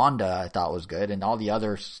story of Wanda I thought was good, and all the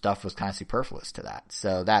other stuff was kind of superfluous to that.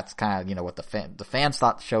 So that's kind of, what the fans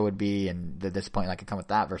thought the show would be, and the disappointment that could come with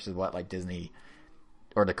that versus what like Disney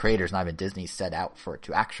or the creators, not even Disney, set out for it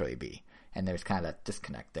to actually be. And there's kind of that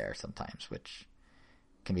disconnect there sometimes, which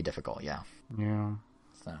can be difficult. Yeah.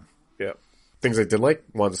 So. Yeah. Things I did like.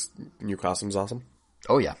 Wanda's new costume's awesome.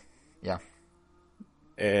 Oh yeah. Yeah.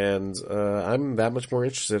 And I'm that much more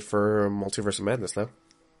interested for Multiverse of Madness now.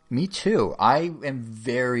 Me too. I am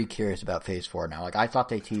very curious about Phase 4 now. Like, I thought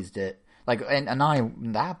they teased it. Like, and not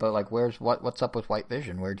even that, but like, what's up with White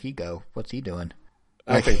Vision? Where'd he go? What's he doing?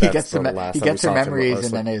 Like, I think that's he gets her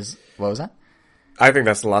memories, and then what was that? I think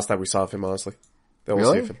that's the last time we saw of him, honestly.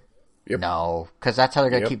 Really? Yep. No, because that's how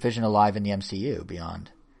they're going to keep Vision alive in the MCU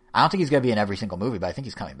beyond. I don't think he's going to be in every single movie, but I think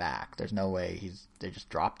he's coming back. There's no way they just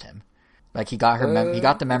dropped him. Like, he got he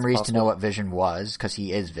got the memories to know what Vision was, because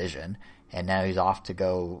he is Vision. And now he's off to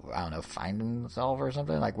go, I don't know, find himself or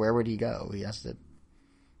something? Like, where would he go? He's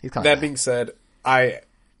coming back. Being said, I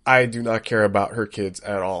do not care about her kids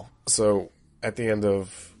at all. So, at the end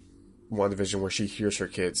of WandaVision where she hears her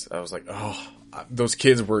kids, I was like, those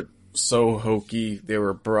kids were so hokey. They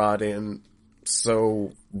were brought in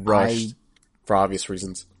so rushed for obvious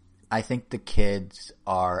reasons. I think the kids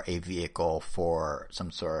are a vehicle for some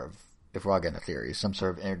sort of, if we're all getting a theory, some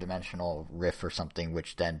sort of interdimensional riff or something,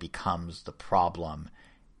 which then becomes the problem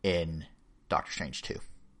in Doctor Strange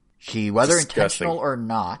 2. Whether intentional or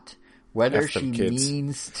not, whether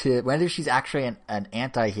whether she's actually an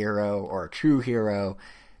anti-hero or a true hero,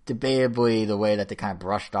 debatably the way that they kind of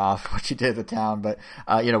brushed off what she did at the town, but,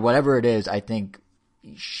 whatever it is, I think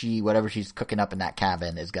whatever she's cooking up in that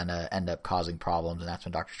cabin is gonna end up causing problems, and that's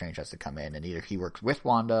when Doctor Strange has to come in, and either he works with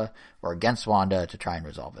Wanda or against Wanda to try and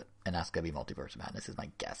resolve it. And that's gonna be Multiverse of Madness is my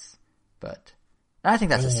guess. But I think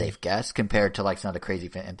that's a safe guess compared to like some of the crazy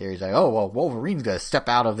fan theories like, Wolverine's gonna step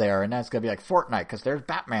out of there and that's gonna be like Fortnite because there's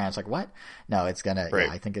Batman. It's like, what? No, it's gonna,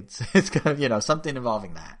 I think it's gonna, something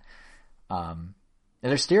involving that. And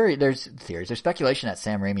there's there's speculation that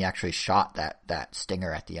Sam Raimi actually shot that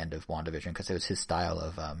stinger at the end of WandaVision because it was his style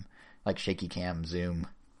of, like shaky cam zoom.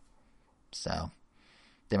 So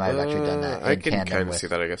they might have actually done that. I can kind of see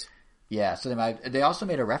that, I guess. Yeah, so they also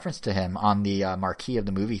made a reference to him on the marquee of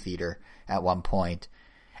the movie theater at one point.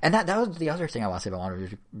 And that was the other thing I want to say about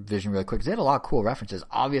WandaVision really quick, because they had a lot of cool references.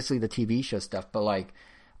 Obviously the TV show stuff, but like,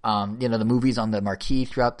 the movies on the marquee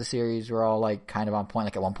throughout the series were all like kind of on point.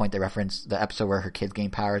 Like at one point they referenced the episode where her kids gain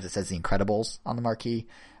powers. It says The Incredibles on the marquee.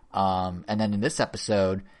 And then in this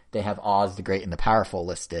episode, they have Oz the Great and the Powerful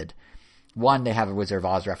listed. One, they have a Wizard of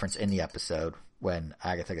Oz reference in the episode when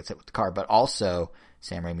Agatha gets hit with the car, but also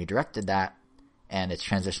Sam Raimi directed that, and it's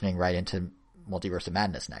transitioning right into Multiverse of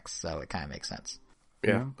Madness next, so it kind of makes sense.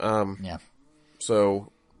 Yeah. Yeah.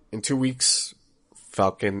 So, in 2 weeks,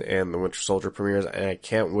 Falcon and the Winter Soldier premieres, and I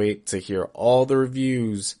can't wait to hear all the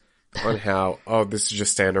reviews on how, this is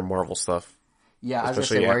just standard Marvel stuff. Yeah, I was going to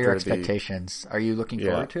say, what are your expectations? Are you looking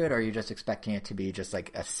forward to it, or are you just expecting it to be just like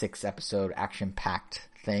a 6-episode action-packed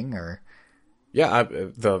thing, or? Yeah,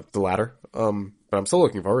 the latter. But I'm still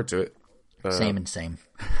looking forward to it. Same.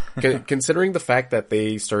 Considering the fact that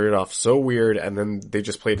they started off so weird and then they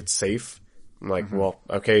just played it safe, I'm like, well,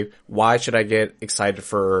 okay, why should I get excited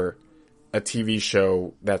for a TV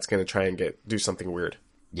show that's going to try and do something weird?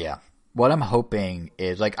 Yeah. What I'm hoping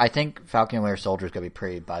is, like, I think Falcon and Winter Soldier is going to be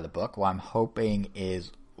pretty by the book. What I'm hoping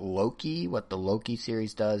is Loki, what the Loki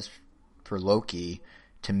series does for Loki,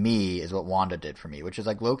 to me, is what Wanda did for me, which is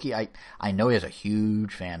like Loki, I know he has a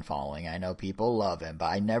huge fan following. I know people love him, but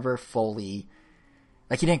I never fully,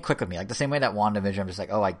 like, he didn't click with me. Like, the same way that WandaVision, I'm just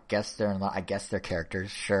like, I guess they're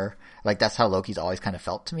characters, sure. Like, that's how Loki's always kind of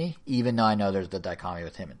felt to me, even though I know there's the dichotomy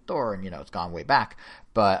with him and Thor, and, it's gone way back.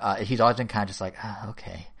 But, he's always been kind of just like,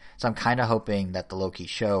 okay. So I'm kind of hoping that the Loki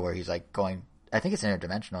show, where he's like going, I think it's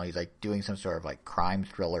interdimensional, he's like doing some sort of like crime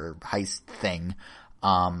thriller heist thing.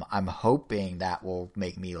 I'm hoping that will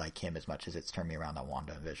make me like him as much as it's turned me around on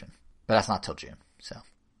WandaVision. But that's not till June. So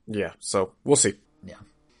Yeah, so we'll see. yeah.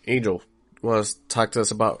 Angel, want to talk to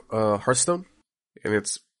us about Hearthstone and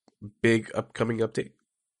its big upcoming update?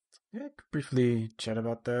 Yeah, I could briefly chat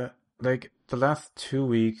about that. Like the last 2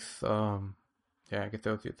 weeks, yeah, I guess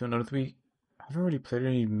that was it. So another week. I haven't really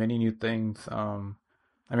played many new things.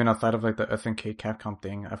 I mean, outside of like the SNK Capcom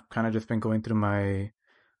thing, I've kind of just been going through my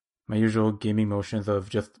usual gaming motions of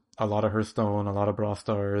just a lot of Hearthstone, a lot of Brawl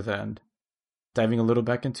Stars, and diving a little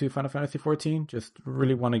back into Final Fantasy 14. Just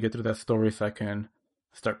really want to get through that story so I can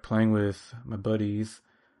start playing with my buddies.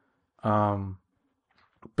 Um,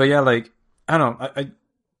 but yeah, like I don't know,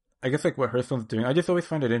 I guess like what Hearthstone's doing, I just always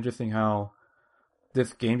find it interesting how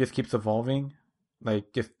this game just keeps evolving.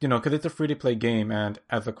 Like just because it's a free to play game and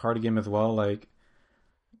as a card game as well. Like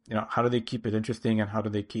how do they keep it interesting and how do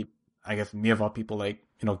they keep, I guess, me of all people, like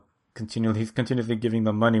continuously giving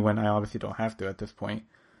them money when I obviously don't have to at this point.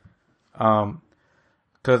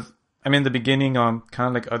 Because I mean, in the beginning, kind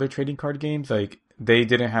of like other trading card games, like they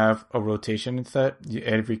didn't have a rotation set.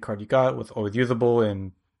 Every card you got was always usable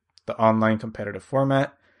in the online competitive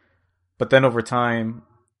format. But then over time,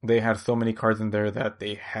 they had so many cards in there that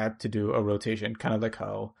they had to do a rotation, kind of like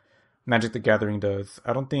how Magic the Gathering does.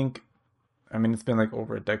 I mean, it's been like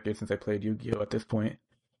over a decade since I played Yu-Gi-Oh! At this point.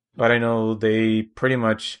 But I know they pretty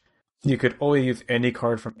much, you could always use any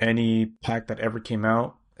card from any pack that ever came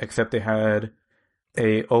out, except they had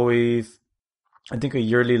I think a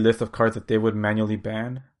yearly list of cards that they would manually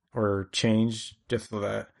ban or change just so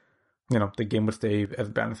that, the game would stay as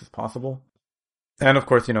balanced as possible. And of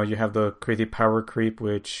course, you have the crazy power creep,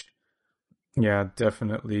 which, yeah,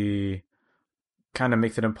 definitely kind of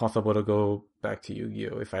makes it impossible to go back to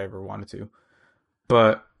Yu-Gi-Oh! If I ever wanted to.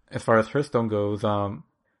 But as far as Hearthstone goes,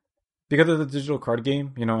 because it's a digital card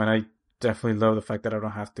game, and I definitely love the fact that I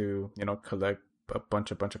don't have to, collect a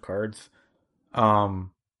bunch of cards.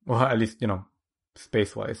 Well, at least,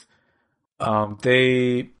 space wise.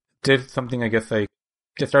 They did something, I guess, like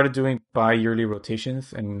they started doing bi-yearly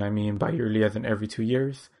rotations, and I mean bi-yearly as in every 2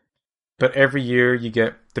 years. But every year you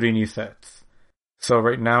get 3 new sets. So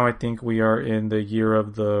right now I think we are in the year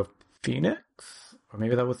of the Phoenix, or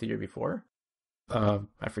maybe that was the year before.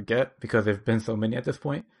 I forget because there've been so many at this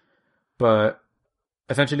point. But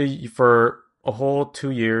essentially, for a whole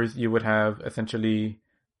 2 years, you would have essentially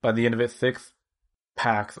by the end of it 6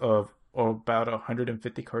 packs of about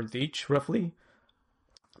 150 cards each, roughly,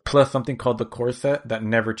 plus something called the core set that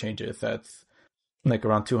never changes. That's like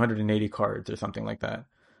around 280 cards or something like that.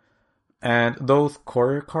 And those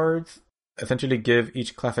core cards essentially give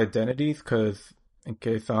each class identities because, in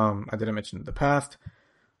case I didn't mention in the past,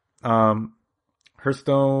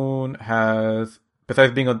 Hearthstone has,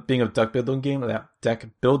 besides being a deck building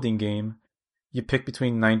game, you pick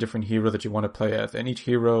between 9 different heroes that you want to play as, and each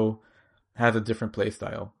hero has a different play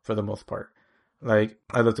style for the most part. Like,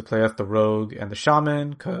 I love to play as the rogue and the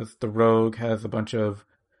shaman because the rogue has a bunch of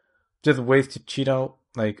just ways to cheat out.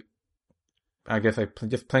 Like, I guess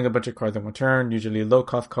just playing a bunch of cards in one turn, usually low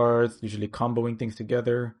cost cards, usually comboing things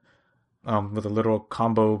together, with a literal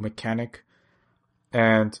combo mechanic.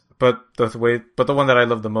 But the one that I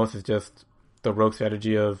love the most is just the rogue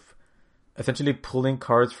strategy of essentially pulling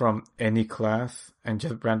cards from any class and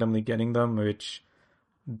just randomly getting them, which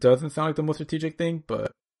doesn't sound like the most strategic thing,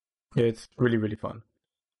 but it's really, really fun.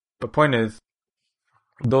 But point is,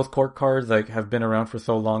 those core cards like have been around for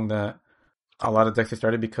so long that a lot of decks have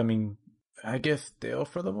started becoming, I guess, stale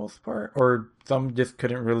for the most part, or some just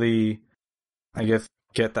couldn't really, I guess,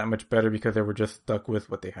 get that much better because they were just stuck with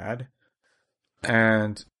what they had.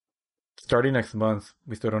 And starting next month,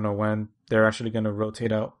 we still don't know when, they're actually going to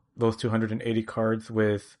rotate out those 280 cards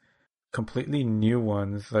with completely new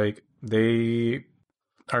ones. Like, they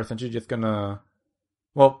are essentially just going to,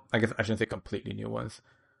 well, I guess I shouldn't say completely new ones,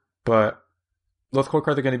 but those core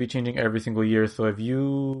cards are going to be changing every single year. So if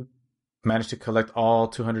you manage to collect all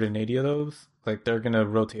 280 of those, like, they're going to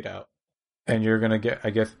rotate out. And you're going to get, I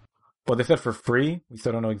guess, well, they said for free. We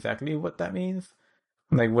still don't know exactly what that means.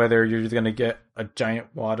 Like, whether you're just going to get a giant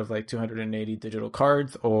wad of like 280 digital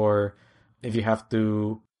cards, or if you have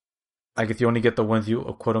to, I guess you only get the ones you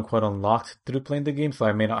quote unquote unlocked through playing the game. So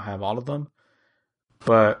I may not have all of them.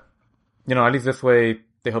 But, at least this way,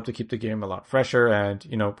 they hope to keep the game a lot fresher and,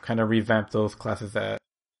 kind of revamp those classes that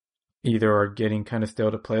either are getting kind of stale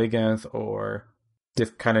to play against or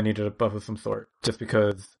just kind of needed a buff of some sort. Just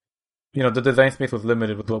because, the design space was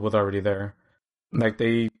limited with what was already there. Like,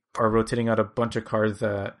 they are rotating out a bunch of cards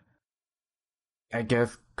that I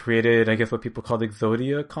guess created, what people called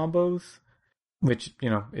Exodia combos, which,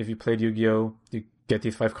 if you played Yu-Gi-Oh, you get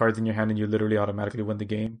these 5 cards in your hand and you literally automatically win the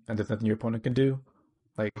game and there's nothing your opponent can do.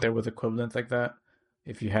 Like, there was equivalents like that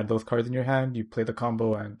if you had those cards in your hand, you play the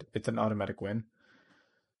combo and it's an automatic win.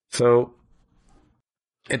 So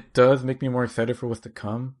it does make me more excited for what's to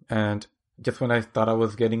come. And just when I thought I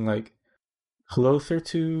was getting like closer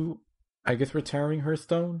to, I guess, retiring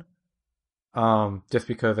Hearthstone, just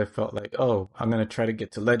because I felt like, oh, I'm gonna try to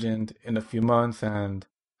get to Legend in a few months, and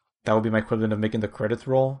that will be my equivalent of making the credits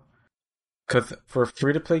roll. Because for a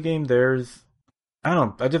free-to-play game, I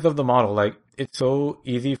don't know, I just love the model. Like, it's so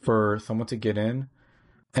easy for someone to get in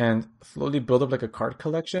and slowly build up like a card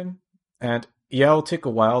collection. And yeah, it'll take a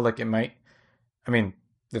while. Like, I mean,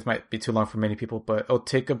 this might be too long for many people, but it'll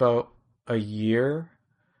take about a year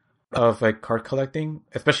of like card collecting,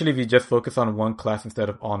 especially if you just focus on one class instead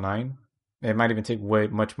of all 9. It might even take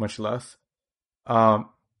much less.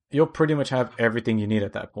 You'll pretty much have everything you need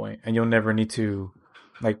at that point, and you'll never need to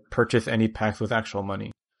like purchase any packs with actual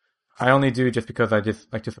money. I only do just because I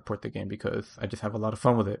just like to support the game, because I just have a lot of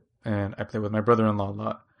fun with it, and I play with my brother-in-law a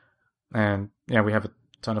lot, and yeah, we have a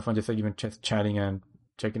ton of fun just like even just chatting and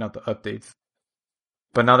checking out the updates.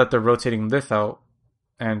 But now that they're rotating this out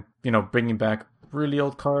and bringing back really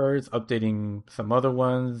old cards, updating some other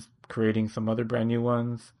ones, creating some other brand new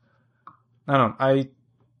ones, I don't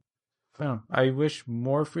know. I wish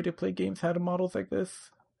more free-to-play games had models like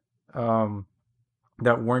this,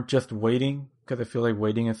 that weren't just waiting, because I feel like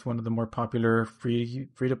waiting is one of the more popular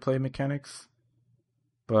free-to-play mechanics.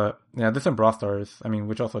 But yeah, this and Brawl Stars, I mean,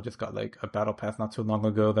 which also just got like a battle pass not too long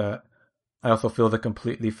ago, that I also feel is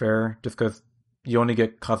completely fair, just because you only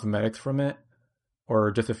get cosmetics from it, or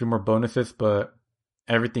just a few more bonuses, but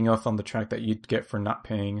everything else on the track that you'd get for not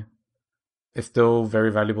paying is still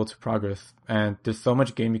very valuable to progress. And there's so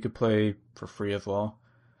much game you could play for free as well.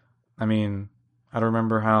 I mean, I don't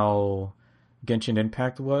remember how Genshin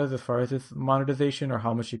Impact was as far as its monetization, or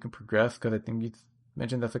how much you can progress, because I think you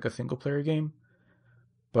mentioned that's like a single player game.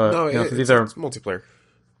 But No, so it's multiplayer.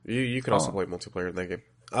 You can also play multiplayer in that game.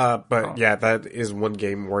 But yeah, that is one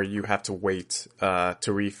game where you have to wait to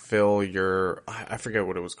refill your, I forget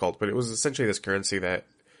what it was called, but it was essentially this currency that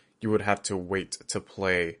you would have to wait to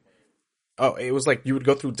play. Oh, it was like you would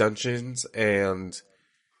go through dungeons,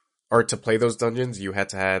 or to play those dungeons, you had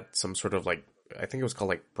to have some sort of like, I think it was called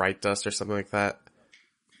like Bright Dust or something like that.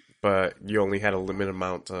 But you only had a limited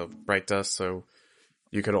amount of Bright Dust, so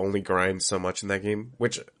you could only grind so much in that game,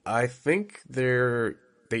 which I think they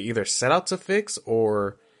either set out to fix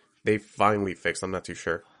or they finally fixed. I'm not too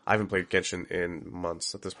sure. I haven't played Genshin in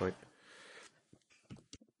months at this point.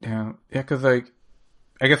 Yeah, because like,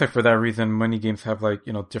 I guess like for that reason, many games have like,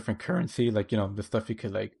 different currency, like, the stuff you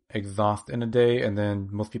could like exhaust in a day, and then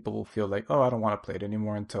most people will feel like, oh, I don't want to play it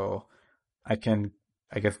anymore until I can,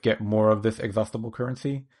 I guess, get more of this exhaustible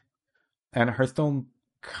currency. And Hearthstone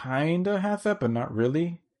kinda has that, but not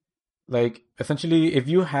really. Like, essentially, if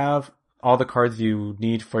you have all the cards you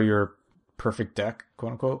need for your perfect deck,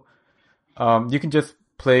 quote unquote, you can just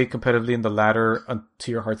play competitively in the ladder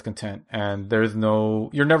to your heart's content, and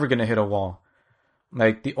you're never gonna hit a wall.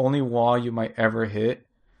 Like, the only wall you might ever hit,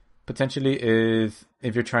 potentially, is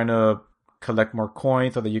if you're trying to collect more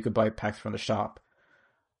coins so that you could buy packs from the shop.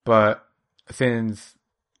 But since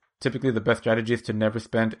typically the best strategy is to never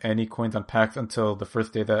spend any coins on packs until the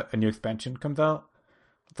first day that a new expansion comes out.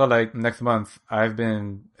 So like next month, I've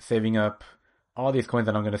been saving up all these coins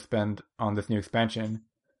that I'm going to spend on this new expansion.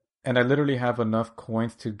 And I literally have enough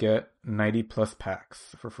coins to get 90 plus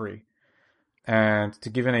packs for free. And to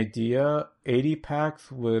give you an idea, 80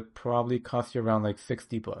 packs would probably cost you around like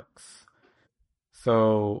 $60.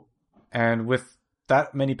 So, and with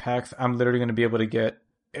that many packs, I'm literally going to be able to get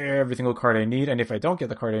every single card I need. And if I don't get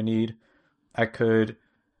the card I need, I could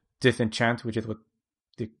disenchant, which is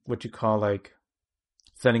what you call like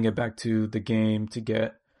sending it back to the game to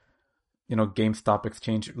get, GameStop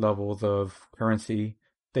exchange levels of currency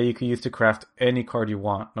that you can use to craft any card you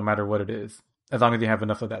want, no matter what it is, as long as you have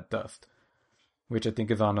enough of that dust, which I think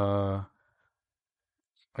is on I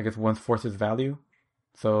guess one's force's value.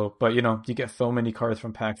 So, but you get so many cards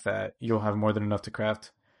from packs that you'll have more than enough to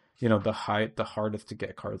craft, the hardest to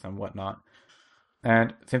get cards and whatnot.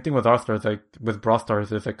 And same thing with All-Stars, like with Brawl Stars,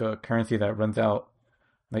 there's like a currency that runs out.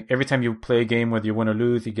 Like every time you play a game, whether you win or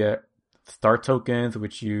lose, you get star tokens,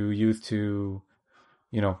 which you use to,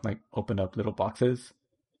 like open up little boxes.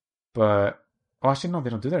 But, actually, no,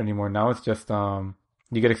 they don't do that anymore. Now it's just,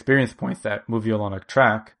 you get experience points that move you along a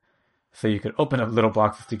track, so you could open up little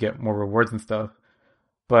boxes to get more rewards and stuff.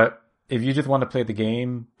 But if you just want to play the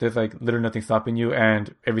game, there's like literally nothing stopping you,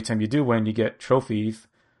 and every time you do win, you get trophies,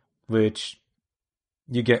 which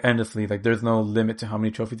you get endlessly. Like there's no limit to how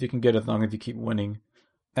many trophies you can get as long as you keep winning.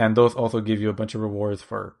 And those also give you a bunch of rewards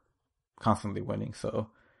for constantly winning. So,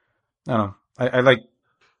 I don't know. I like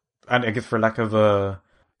and I guess for lack of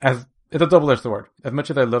as it's a double-edged sword. As much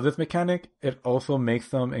as I love this mechanic, it also makes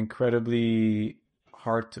them incredibly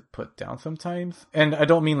hard to put down sometimes. And I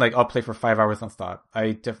don't mean like I'll play for 5 hours nonstop.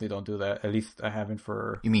 I definitely don't do that. At least I haven't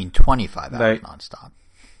for. You mean 25 hours nonstop?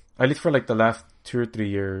 At least for like the last 2 or 3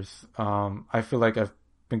 years. I feel like I've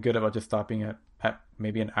been good about just stopping at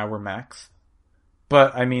maybe an hour max.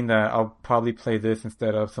 But I mean that I'll probably play this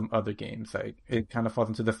instead of some other games. Like it kind of falls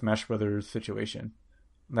into the Smash Brothers situation.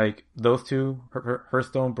 Like those two,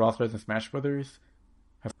 Hearthstone, Brawl Stars, and Smash Brothers,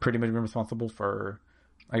 have pretty much been responsible for,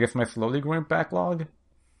 I guess, my slowly growing backlog.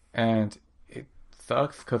 And it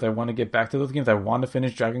sucks because I want to get back to those games. I want to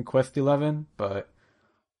finish Dragon Quest XI, but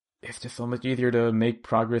it's just so much easier to make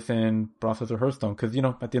progress in Brawl Stars or Hearthstone. Because, you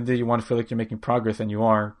know, at the end of the day, you want to feel like you're making progress, and you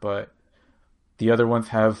are. But the other ones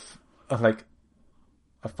have,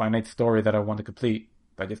 a finite story that I want to complete,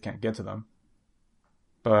 but I just can't get to them.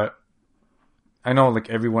 But I know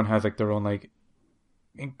like everyone has like their own like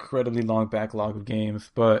incredibly long backlog of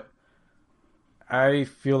games, but I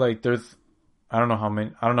feel like there's I don't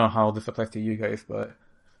know how this applies to you guys, but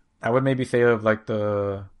I would maybe say of like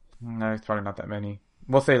it's probably not that many.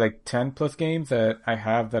 We'll say like 10 plus games that I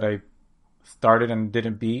have that I started and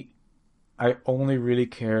didn't beat. I only really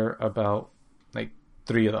care about like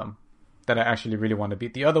 3 of them that I actually really want to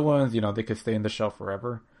beat. The other ones, you know, they could stay in the shelf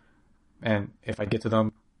forever. And if I get to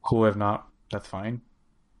them, cool. If not, that's fine.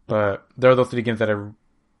 But there are those 3 games that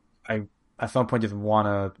I at some point just want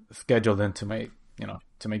to schedule into my,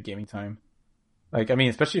 to my gaming time. Like, I mean,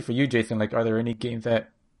 especially for you, Jason, like, are there any games that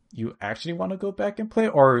you actually want to go back and play?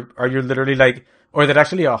 Or are you literally like, or is it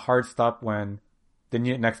actually a hard stop when the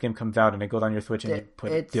next game comes out and it goes on your Switch and you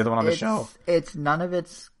put the other one on the shelf? It's none of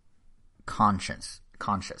it's conscious.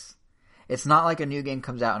 It's not like a new game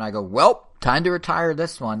comes out and I go, well, time to retire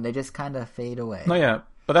this one. They just kind of fade away. No, yeah.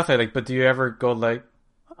 But that's like, but do you ever go like,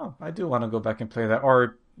 oh, I do want to go back and play that?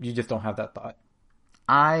 Or you just don't have that thought?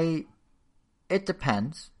 It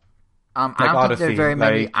depends. Like I don't Odyssey, think there's very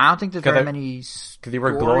many. I don't think there's very many. Because you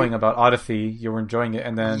were glowing about Odyssey, you were enjoying it,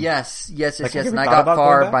 and then yes, like, and I got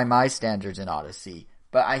far by my standards in Odyssey.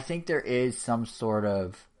 But I think there is some sort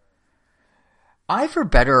of. I, for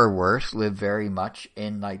better or worse, live very much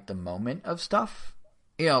in like the moment of stuff.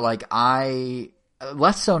 You know, like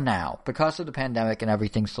less so now because of the pandemic and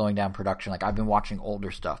everything slowing down production. Like I've been watching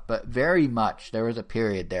older stuff, but very much there was a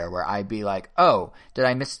period there where I'd be like, "Oh, did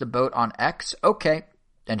I miss the boat on X? Okay."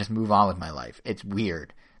 And just move on with my life. It's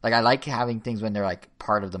weird. Like I like having things when they're like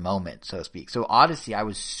part of the moment, so to speak. So Odyssey, I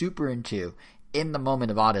was super into in the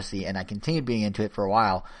moment of Odyssey, and I continued being into it for a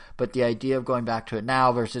while. But the idea of going back to it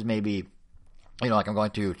now versus maybe, like I'm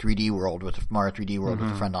going through 3D World with Mario 3D World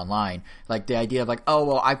with a friend online. Like the idea of like, oh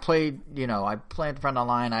well, I played with a friend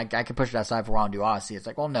online. I could push that aside for a while and do Odyssey. It's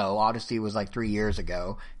like, well, no, Odyssey was like 3 years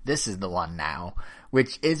ago. This is the one now,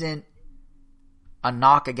 which isn't a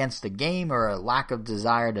knock against the game or a lack of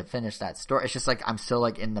desire to finish that story. It's just like I'm still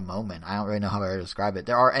like in the moment. I don't really know how to describe it.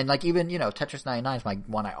 There are, and like even Tetris 99 is my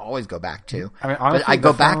one I always go back to. I mean, honestly, but I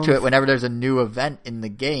go back to it whenever there's a new event in the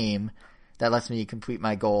game that lets me complete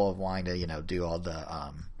my goal of wanting to do all the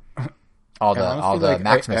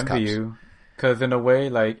Maximus Cups. You, because in a way,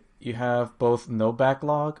 like you have both no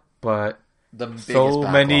backlog, but the so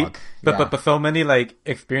backlog. many, but so many like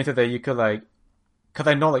experiences that you could like. Because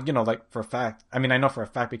I know, like, for a fact, I mean, I know for a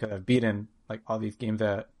fact because I've beaten, like, all these games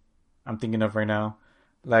that I'm thinking of right now.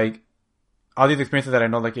 Like, all these experiences that I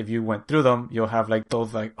know, like, if you went through them, you'll have, like,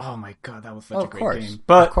 those, like, oh my god, that was such a great game.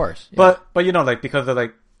 But, of course. Yeah. But, like, because of,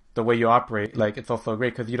 like, the way you operate, like, it's also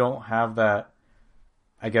great because you don't have that,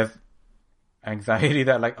 I guess, anxiety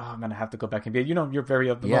that, like, oh man, I have to go back and be, you're very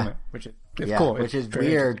of the moment, which is cool. Which is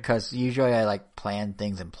weird because usually I like plan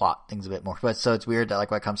things and plot things a bit more. But so it's weird that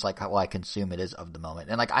like when it comes to like how I consume, it is of the moment.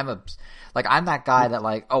 And like I'm that guy that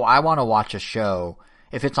like, oh, I want to watch a show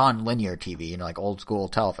if it's on linear TV, like old school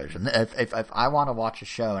television. If I want to watch a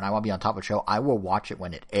show and I want to be on top of a show, I will watch it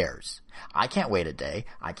when it airs. I can't wait a day.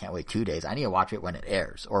 I can't wait 2 days. I need to watch it when it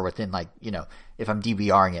airs, or within like, if I'm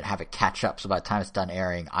DVRing it, have it catch up. So by the time it's done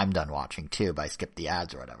airing, I'm done watching too, but I skip the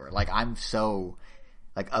ads or whatever. Like I'm so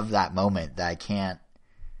like of that moment that I can't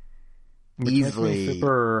easily. Makes me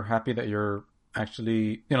super happy that you're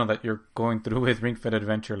actually, that you're going through with Ring Fit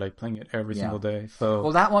Adventure, like playing it every single day. So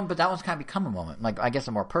well, that one's kind of become a moment. Like I guess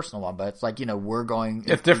a more personal one, but it's like we're going.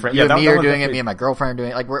 It's different. You and me are doing it. Me and my girlfriend are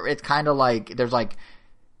doing it. Like it's kind of like there's like.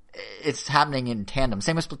 It's happening in tandem.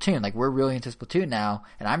 Same with Splatoon. Like we're really into Splatoon now,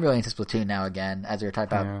 and I'm really into Splatoon now again, as we were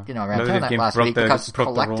talking about, around that last week, because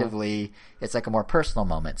collectively it's like a more personal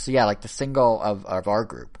moment. So yeah, like the single of our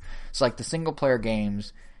group. So like the single player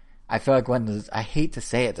games, I feel like I hate to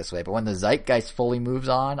say it this way, but when the zeitgeist fully moves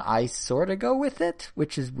on, I sort of go with it,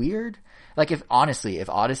 which is weird. Like if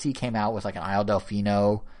Odyssey came out with like an Isle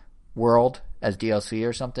Delfino world as DLC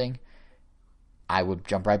or something, I would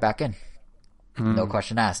jump right back in. No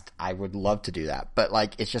question asked. I would love to do that. But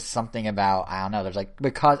like, it's just something about, I don't know,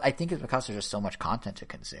 I think it's because there's just so much content to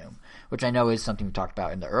consume, which I know is something we talked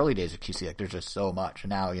about in the early days of QC. Like there's just so much. And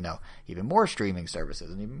now, even more streaming services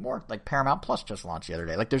and even more, like Paramount Plus just launched the other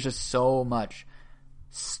day. Like there's just so much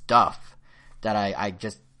stuff that I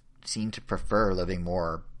just seem to prefer living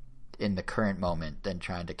more in the current moment than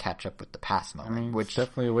trying to catch up with the past moment. Which is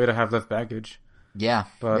definitely a way to have less baggage. Yeah.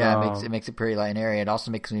 But, it makes it pretty light and airy. It also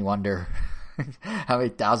makes me wonder how many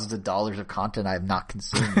thousands of dollars of content I have not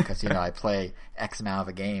consumed because, I play X amount of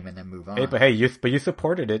a game and then move on. You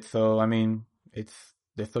supported it, so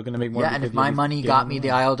they're still gonna make more. Yeah, and if my money got me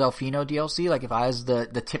the Isle Delfino DLC, like if I was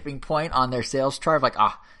the tipping point on their sales chart, like,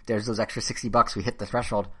 there's those extra $60, we hit the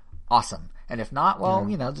threshold, awesome. And if not, well,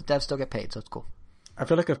 the devs still get paid, so it's cool. I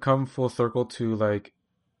feel like I've come full circle to like,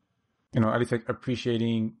 at least like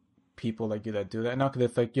appreciating people like you that do that now, because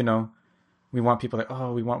it's like, we want people like,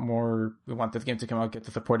 we want more, we want this game to come out, get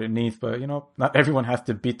the support it needs, but not everyone has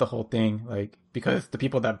to beat the whole thing, like, because the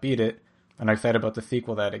people that beat it and are excited about the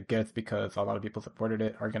sequel that it gets because a lot of people supported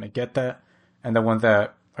it are going to get that, and the ones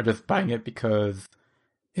that are just buying it because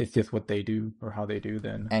it's just what they do or how they do,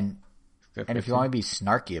 then. And if you want to be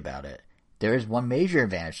snarky about it, there is one major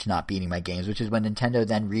advantage to not beating my games, which is when Nintendo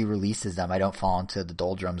then re-releases them, I don't fall into the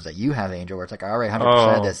doldrums that you have, Angel, where it's like, all right,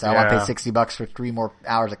 100% of this. I want to pay $60 for 3 more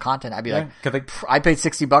hours of content. I'd be like, I paid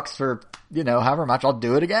 $60 for, however much, I'll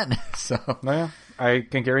do it again. So. I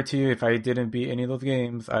can guarantee you if I didn't beat any of those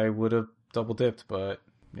games, I would have double dipped, but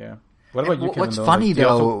yeah. What about you, Kevin? What's funny, do you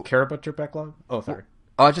though. also care about your backlog? Oh, sorry.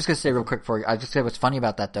 I was just going to say real quick for you. I just say what's funny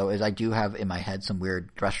about that, though, is I do have in my head some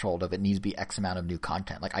weird threshold of it needs to be X amount of new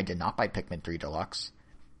content. Like, I did not buy Pikmin 3 Deluxe,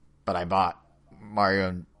 but I bought Mario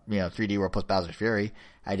and, 3D World plus Bowser's Fury.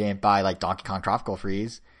 I didn't buy, like, Donkey Kong Tropical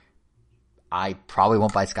Freeze. I probably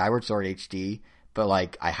won't buy Skyward Sword HD, but,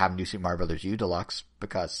 like, I have New Super Mario Bros. U Deluxe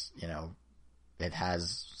because, it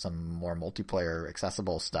has some more multiplayer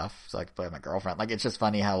accessible stuff, so I can play with my girlfriend. Like, it's just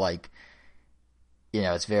funny how, like,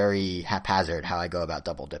 it's very haphazard how I go about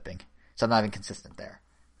double dipping. So I'm not even consistent there.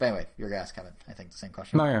 But anyway, your guess, Kevin. I think the same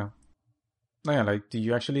question. No, like, do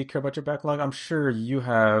you actually care about your backlog? I'm sure you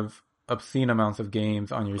have obscene amounts of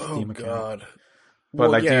games on your Steam account. Oh, God.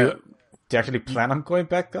 But, do you actually plan on going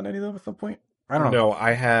back on any of them at some point? I don't know. No,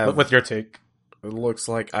 I have... What's your take? It looks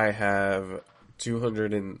like I have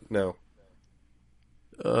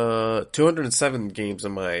 207 games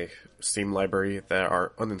in my Steam library that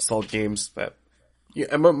are uninstalled games that... Yeah,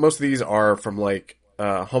 and most of these are from like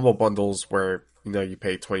humble bundles where you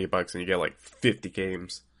pay $20 and you get like 50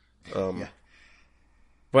 games.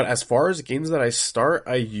 But as far as games that I start,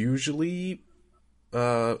 I usually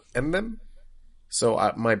end them.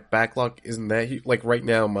 So my backlog isn't that huge. Like right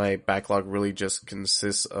now, my backlog really just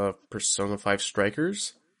consists of Persona 5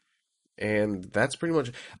 Strikers, and that's pretty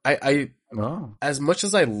much. As much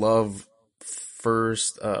as I love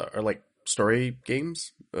first or like story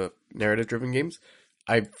games, narrative driven games,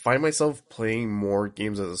 I find myself playing more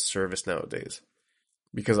games as a service nowadays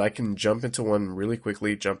because I can jump into one really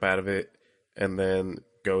quickly, jump out of it, and then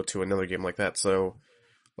go to another game like that. So,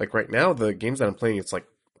 like right now, the games that I'm playing, it's like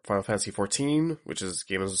Final Fantasy XIV, which is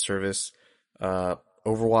game as a service,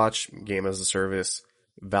 Overwatch, game as a service,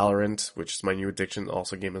 Valorant, which is my new addiction,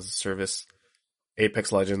 also game as a service,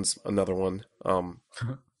 Apex Legends, another one.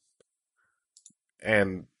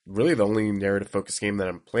 And really the only narrative focused game that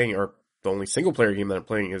I'm playing, or the only single player game that I'm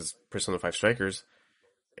playing, is Persona 5 Strikers.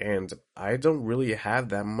 And I don't really have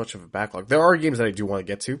that much of a backlog. There are games that I do want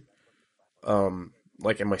to get to,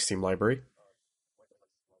 like in my Steam library.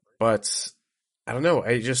 But I don't know,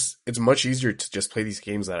 it's much easier to just play these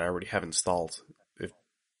games that I already have installed, if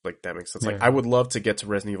like that makes sense. Yeah. Like I would love to get to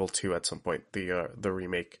Resident Evil 2 at some point, the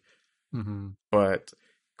remake. Mm-hmm. But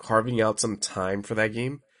carving out some time for that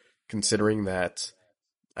game, considering that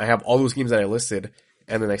I have all those games that I listed,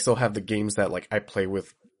 and then I still have the games that like I play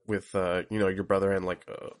with your brother and like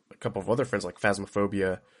a couple of other friends like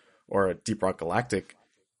Phasmophobia or Deep Rock Galactic,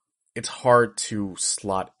 it's hard to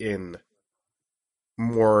slot in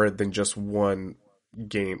more than just one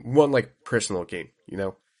game, one like personal game,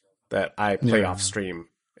 that I play off stream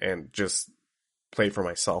and just play for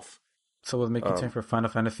myself. So was making time for Final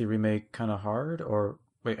Fantasy Remake kind of hard? Or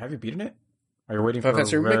wait, have you beaten it? Are you waiting Final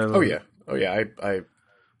Fantasy Remake? Oh yeah. I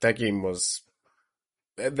that game was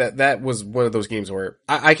that was one of those games where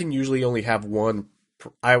I can usually only have one.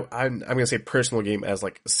 I'm gonna say personal game as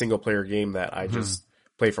like a single player game that I just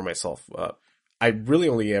play for myself. I really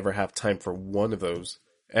only ever have time for one of those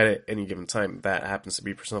at any given time. That happens to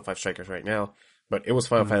be Persona 5 Strikers right now, but it was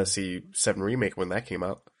Final Fantasy VII Remake when that came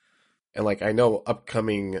out. And like, I know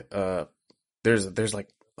upcoming, there's like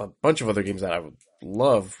a bunch of other games that I would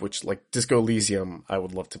love, which like Disco Elysium, I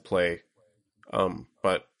would love to play.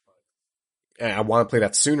 But I want to play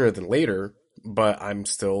that sooner than later, but I'm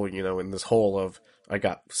still, in this hole of, I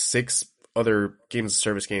got 6 other games as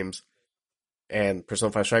service games and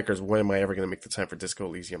Persona 5 Strikers. When am I ever going to make the time for Disco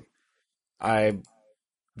Elysium?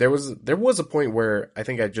 There was a point where I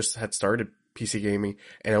think I just had started PC gaming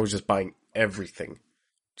and I was just buying everything.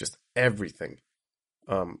 Just everything.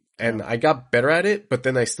 And I got better at it, but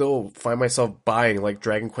then I still find myself buying like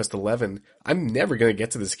Dragon Quest XI. I'm never going to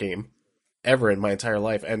get to this game ever in my entire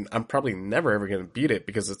life, and I'm probably never ever going to beat it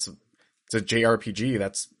because it's a JRPG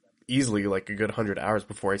that's easily like a good 100 hours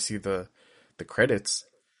before I see the credits.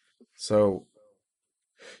 So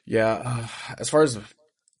yeah, as far as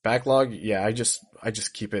backlog, yeah, I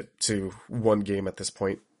just keep it to one game at this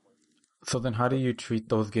point. So then how do you treat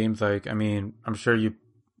those games? Like, I mean, I'm sure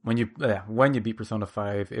when you beat Persona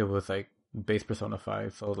 5, it was like base Persona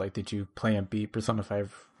 5. So like, did you play and beat Persona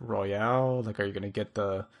 5 Royale? Like, are you going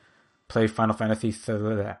to play Final Fantasy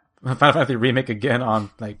Remake again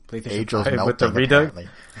on like PlayStation 5 with the redux?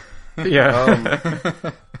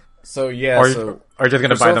 Yeah. So yeah, or just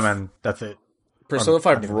gonna buy them and that's it. Persona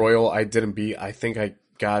 5 Royal, I didn't beat. I think I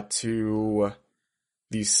got to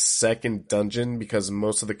the second dungeon because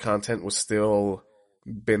most of the content was still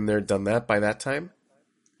been there, done that by that time,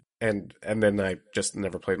 and then I just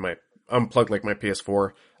never played unplugged like my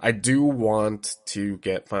PS4. I do want to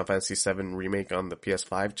get Final Fantasy VII Remake on the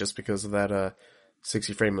PS5 just because of that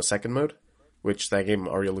 60 frame a second mode, which that game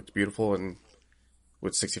already looked beautiful, and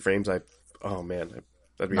with 60 frames, oh man,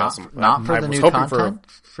 that'd be awesome. Not for the new content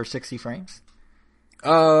for 60 frames?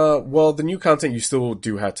 Well, the new content you still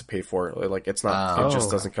do have to pay for. Like, it's not, it just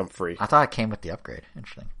doesn't come free. I thought it came with the upgrade.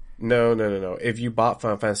 Interesting. No. If you bought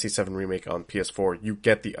Final Fantasy VII Remake on PS4, you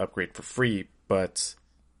get the upgrade for free, but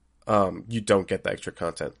you don't get the extra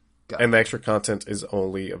content. And the extra content is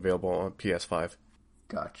only available on PS5.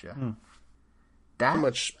 Gotcha. Pretty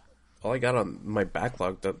much all I got on my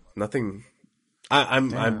backlog. Nothing.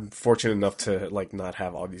 I'm fortunate enough to like not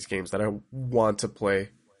have all these games that I want to play.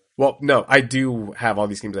 Well, no, I do have all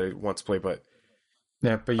these games that I want to play, but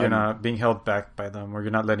but you're not being held back by them, or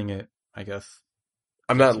you're not letting it. I guess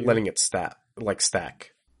I'm not letting it stack.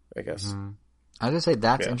 I guess. I was gonna say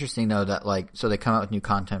that's interesting though. That like, so they come out with new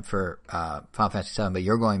content for Final Fantasy VII, but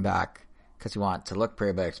you're going back because you want it to look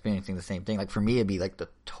pretty, but experiencing the same thing. Like for me, it'd be like the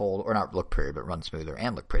total, or not look pretty, but run smoother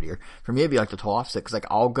and look prettier. For me, it'd be like the total opposite. Because like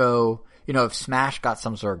I'll go, if Smash got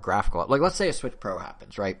some sort of graphical, like let's say a Switch Pro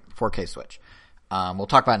happens, right? 4K Switch. We'll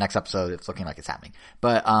talk about it next episode. It's looking like it's happening.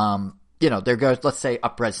 But, there goes, let's say,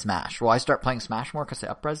 Up-Res Smash. Will I start playing Smash more because they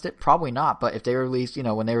up-resed it? Probably not. But if they release,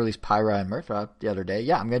 when they released Pyra and Mirthra the other day,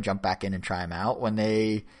 yeah, I'm going to jump back in and try them out. When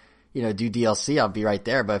they, do DLC, I'll be right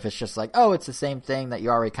there. But if it's just like, oh, it's the same thing that you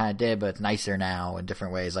already kind of did, but it's nicer now in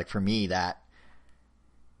different ways, like for me, that,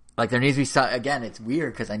 like there needs to be some, again, it's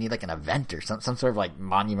weird because I need like an event or some sort of like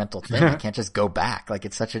monumental thing. I can't just go back. Like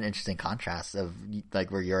it's such an interesting contrast of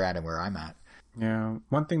like where you're at and where I'm at. Yeah,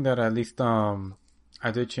 one thing that at least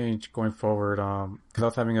I did change going forward because I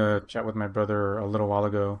was having a chat with my brother a little while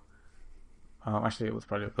ago. Actually, it was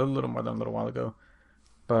probably a little more than a little while ago,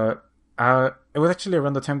 but it was actually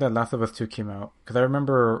around the time that Last of Us 2 came out, because I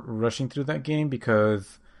remember rushing through that game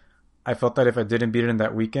because I felt that if I didn't beat it in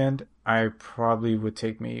that weekend, I probably would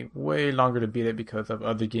take me way longer to beat it because of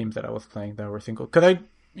other games that I was playing that were single. Because I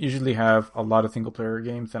usually have a lot of single player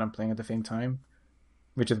games that I'm playing at the same time,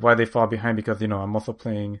 which is why they fall behind, because, I'm also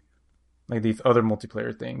playing like these other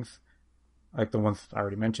multiplayer things, like the ones I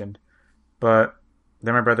already mentioned. But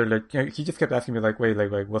then my brother, like, he just kept asking me, like, wait,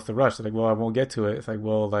 like, what's the rush? Like, well, I won't get to it. It's like,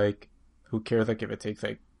 well, like, who cares, like, if it takes,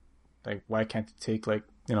 like, why can't it take, like,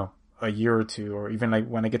 a year or two? Or even, like,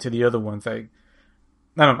 when I get to the other ones, like,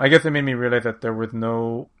 I don't know. I guess it made me realize that there was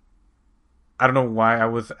I don't know why I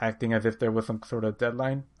was acting as if there was some sort of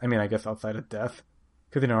deadline. I mean, I guess outside of death.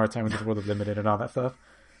 Because, our time in this world is limited and all that stuff.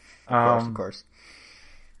 Of course.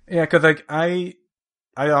 Yeah, because, like, I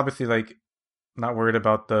obviously, like, not worried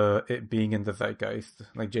about it being in the zeitgeist.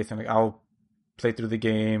 Like Jason, like, I'll play through the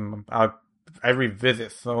game. I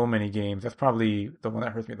revisit so many games. That's probably the one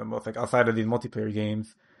that hurts me the most. Like, outside of these multiplayer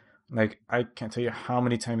games, like, I can't tell you how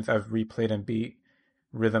many times I've replayed and beat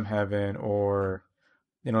Rhythm Heaven or,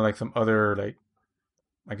 like, some other,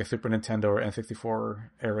 like a Super Nintendo or N64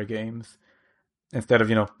 era games, instead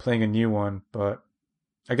of, playing a new one. But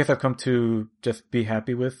I guess I've come to just be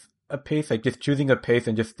happy with a pace, like just choosing a pace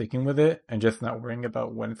and just sticking with it and just not worrying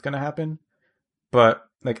about when it's gonna happen. But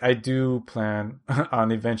like I do plan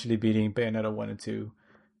on eventually beating Bayonetta 1 and 2.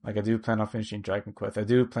 Like I do plan on finishing Dragon Quest. I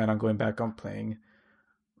do plan on going back on playing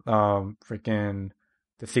freaking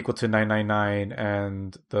the sequel to 999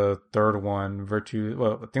 and the third one, Virtue.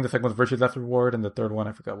 Well, I think the second one's Virtue's Last Reward, and the third one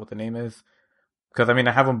I forgot what the name is. Because I mean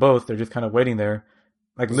I have them both. They're just kind of waiting there.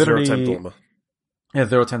 Like literally, Zero Time Dilemma. Yeah,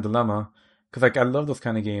 Zero Time Dilemma. Because like I love those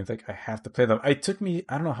kind of games. Like I have to play them. It took me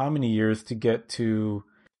I don't know how many years to get to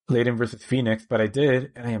Layden versus Phoenix, but I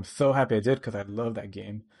did, and I am so happy I did because I love that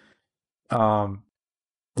game.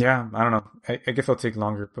 Yeah, I don't know. I guess it'll take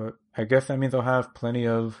longer, but I guess that means I'll have plenty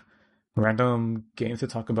of random games to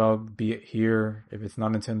talk about, be it here, if it's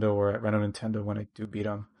not Nintendo, or at Random Nintendo when I do beat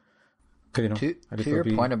them. You know, To your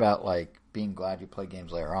point about like being glad you play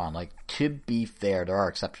games later on, like to be fair, there are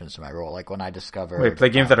exceptions to my rule. Like when I discovered Wait, play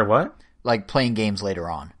games that are what? Like playing games later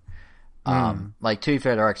on. Like to be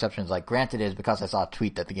fair, there are exceptions. Like granted, it is because I saw a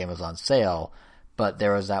tweet that the game was on sale, but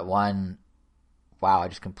there was that one. Wow, I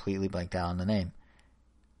just completely blanked out on the name.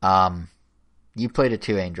 You played it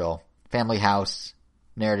too, Angel. Family House,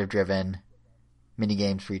 narrative driven, mini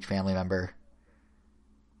games for each family member.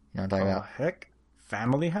 You know what I'm talking about? Heck,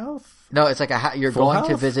 Family House? No, it's like you're Full going House?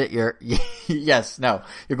 to visit your yes, no,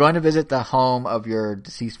 you're going to visit the home of your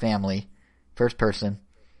deceased family, first person,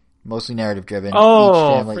 mostly narrative driven. Oh,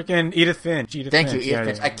 each family. freaking Edith Finch. Thank you, Edith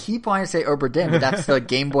Finch. I keep wanting to say Oberdin, but that's the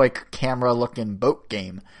Game Boy camera looking boat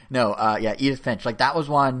game. No, yeah, Edith Finch. Like that was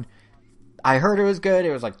one. I heard it was good.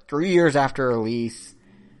 It was like 3 years after release.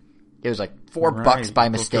 It was like $4 by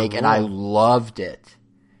mistake, and I loved it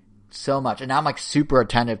so much. And now I'm like super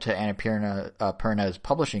attentive to Annapurna Perna's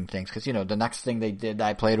publishing things because you know the next thing they did that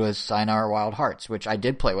I played was Sayonara Wild Hearts, which I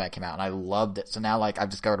did play when it came out, and I loved it. So now like I've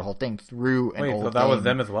discovered the whole thing through an old. So that game. was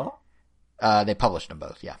them as well? They published them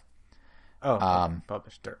both, yeah. Oh,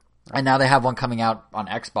 published her. And now they have one coming out on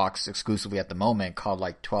Xbox exclusively at the moment called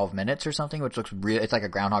like 12 Minutes or something, which looks real. It's like a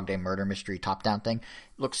Groundhog Day murder mystery top-down thing.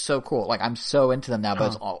 It looks so cool. Like I'm so into them now,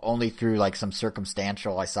 but it's only through like some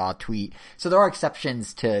circumstantial. I saw a tweet. So there are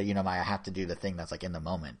exceptions to, you know, I have to do the thing that's like in the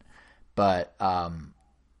moment. But,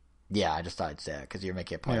 yeah, I just thought I'd say it because you're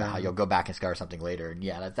making a point of how you'll go back and discover something later. And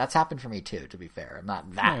yeah, that's happened for me too, to be fair. I'm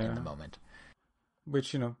not that in the moment.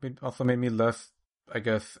 Which, you know, it also made me less, I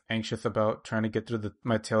guess, anxious about trying to get through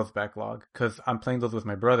my Tales backlog because I'm playing those with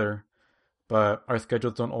my brother, but our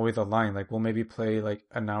schedules don't always align. Like we'll maybe play like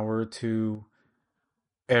an hour or two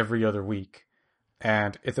every other week,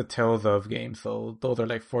 and it's a Tales of game, so those are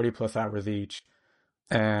like 40 plus hours each.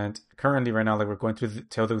 And currently, right now, like we're going through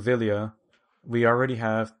Tales of Xillia. We already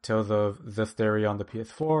have Tales of Zestiria on the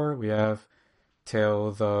PS4. We have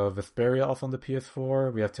Tales of Vesperia also on the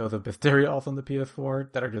PS4. We have Tales of Vesperia also on the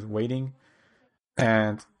PS4 that are just waiting.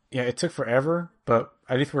 And yeah, it took forever, but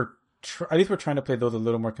at least we're trying to play those a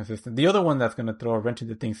little more consistent. The other one that's going to throw a wrench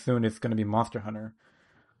into things soon is going to be Monster Hunter,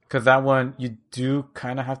 because that one you do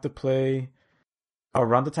kind of have to play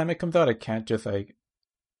around the time it comes out. I can't just like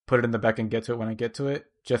put it in the back and get to it when I get to it,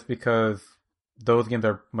 just because those games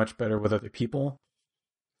are much better with other people,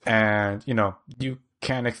 and you know you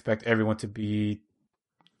can't expect everyone to be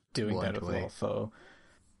doing that as well. So.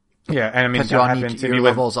 Yeah, and I mean, your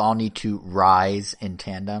levels all need to rise in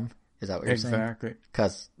tandem. Is that what you're saying? Exactly.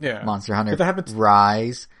 Because Monster Hunter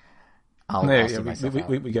rise.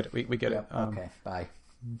 We get it. We get it. Okay, bye.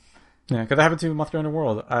 Yeah, because that happened to Monster Hunter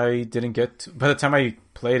World. I didn't get to, by the time I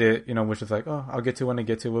played it, you know, which was like, oh, I'll get to when I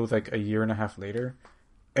get to. It was like a year and a half later.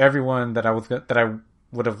 Everyone that I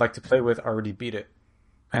would have liked to play with already beat it,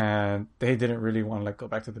 and they didn't really want to like go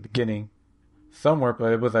back to the beginning. Somewhere,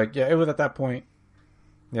 but it was like, yeah, it was at that point.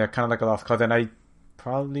 Yeah, kind of like a lost cause, and I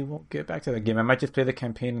probably won't get back to that game. I might just play the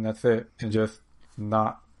campaign and that's it, and just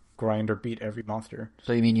not grind or beat every monster.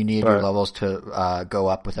 So you mean you need your levels to go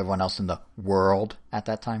up with everyone else in the world at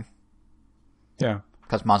that time? Yeah.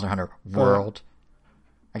 Because Monster Hunter World.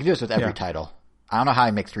 I can do this with every title. I don't know how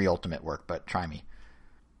I make 3 Ultimate work, but try me.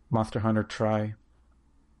 Monster Hunter Try.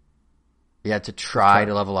 You had to try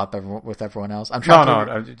to level up with everyone else. I'm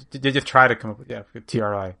trying. You just try to come up with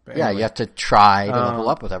TRI. But anyway. You have to try to level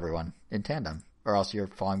up with everyone in tandem, or else you're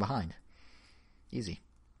falling behind. Easy.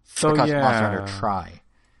 So because Monster Hunter Try.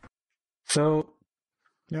 So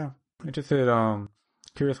yeah, I just said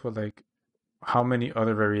curious what like how many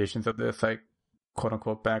other variations of this like quote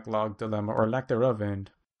unquote backlog dilemma or lack thereof in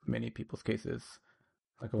many people's cases.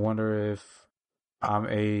 Like I wonder if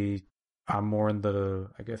I'm more in the,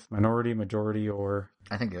 I guess, majority, or...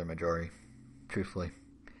 I think you're a majority, truthfully.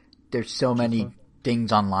 There's so many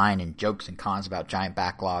things online and jokes and cons about giant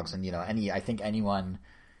backlogs, and, you know, I think anyone...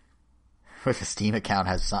 with a Steam account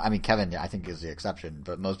has some, I mean, Kevin, I think is the exception,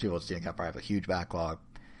 but most people with Steam account probably have a huge backlog.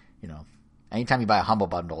 You know, anytime you buy a Humble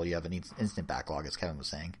Bundle, you have an instant backlog, as Kevin was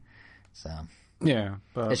saying. So Yeah,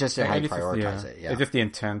 but it's just how you I guess prioritize it. Yeah, it's just the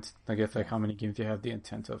intent. I guess like how many games you have the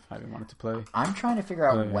intent of having wanted to play. I'm trying to figure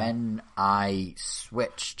out Oh, yeah. when I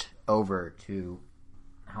switched over to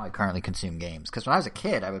how I currently consume games. Because when I was a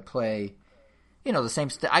kid, I would play, you know, the same.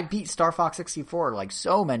 I beat Star Fox 64 like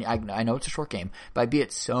so many. I know it's a short game, but I beat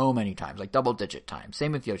it so many times, like double-digit times.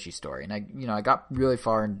 Same with Yoshi's Story, and I got really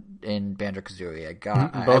far in Banjo-Kazooie.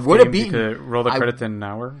 I Both would have games you beaten. could roll the credits in an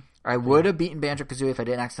hour. I would have beaten Banjo-Kazooie if I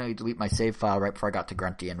didn't accidentally delete my save file right before I got to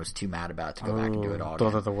Grunty and was too mad about it to go back and do it all Those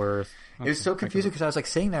again. are the worst. It was so confusing because I was like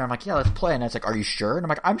sitting there, I'm like, yeah, let's play. And it's like, are you sure? And I'm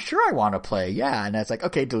like, I'm sure I want to play. Yeah. And it's like,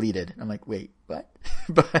 okay, deleted. I'm like, wait, what?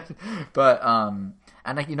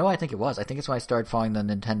 And like, you know what I think it was? I think it's when I started following the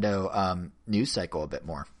Nintendo, news cycle a bit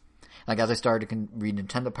more. Like as I started to read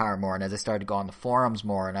Nintendo Power more and as I started to go on the forums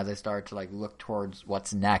more and as I started to like look towards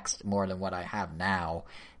what's next more than what I have now,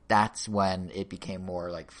 that's when it became more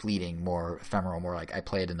like fleeting, more ephemeral, more like I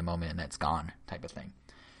play it in the moment and it's gone type of thing.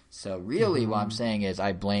 So really what I'm saying is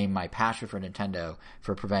I blame my passion for Nintendo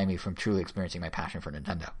for preventing me from truly experiencing my passion for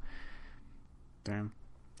Nintendo. Damn.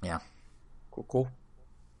 Yeah. Cool.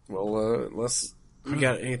 Well, unless you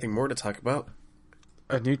got anything more to talk about.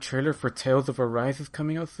 A new trailer for Tales of Arise is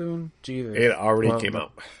coming out soon. Jesus, It already came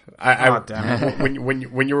out. Damn it.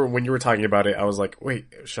 when you were talking about it, I was like, wait,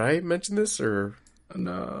 should I mention this or?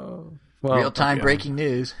 No. Well, Real-time okay. breaking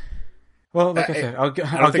news. Well, like I said, I'll think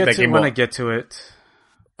get that to it game when will- I get to it.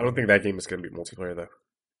 I don't think that game is going to be multiplayer though.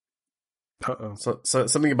 Uh-oh. So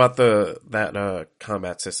something about that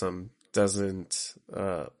combat system doesn't.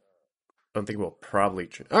 I don't think it will probably,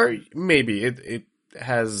 or maybe it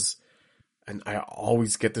has. And I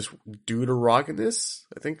always get this Deuteragonus,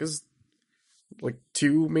 I think is like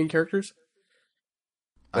two main characters.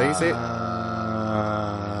 How do you say it?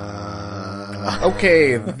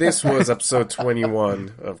 Okay, this was episode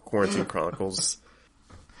 21 of Quarantine Chronicles.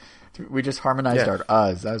 We just harmonized Yeah. our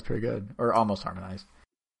uhs. That was pretty good. Or almost harmonized.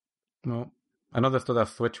 Well, I know there's still that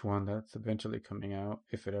Switch one that's eventually coming out,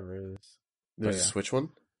 if it ever is. The Yeah. Switch one?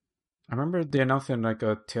 I remember they announced in like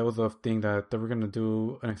a Tales of thing that they were gonna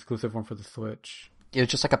do an exclusive one for the Switch. It was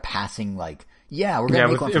just like a passing, like, yeah, we're going to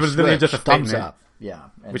Yeah, make one it for was literally Switch. just a Thumbs statement. up. Yeah.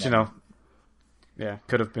 And Which, then- you know, yeah,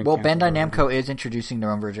 could have been. Well, canceled Bandai already. Namco is introducing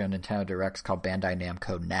their own version of Nintendo Directs called Bandai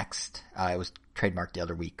Namco Next. It was trademarked the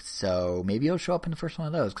other week, so maybe it'll show up in the first one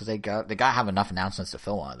of those because they got to have enough announcements to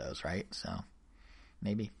fill one of those, right? So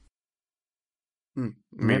maybe.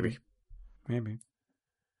 Maybe. Maybe.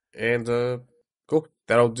 And cool.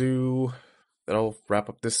 That'll wrap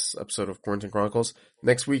up this episode of Quarantine Chronicles.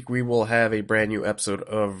 Next week we will have a brand new episode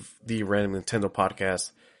of the Random Nintendo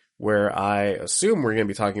podcast where I assume we're going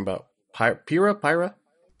to be talking about Pyra,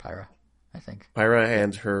 I think.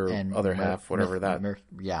 and her And other half, whatever that.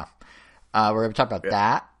 Yeah. We're going to talk about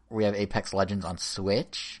that. We have Apex Legends on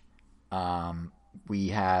Switch. We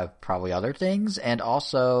have probably other things. And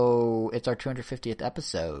also, it's our 250th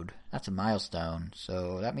episode. That's a milestone.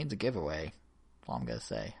 So that means a giveaway. That's all I'm going to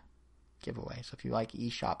say. Giveaway. So if you like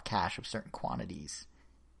eShop cash of certain quantities,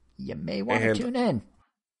 you may want to And- tune in.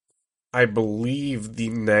 I believe the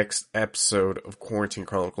next episode of Quarantine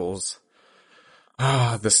Chronicles,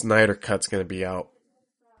 the Snyder Cut's going to be out.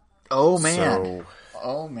 Oh, man. So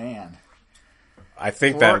Oh, man. I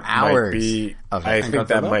think 4 that might hours be. of I it. think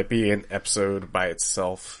that Godzilla? might be an episode by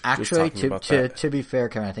itself. just Actually, talking about to that. to be fair,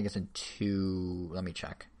 Kevin, I think it's in 2. Let me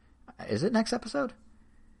check. Is it next episode?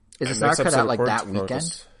 Is the Next Snyder Cut episode out of like that Quarantine weekend?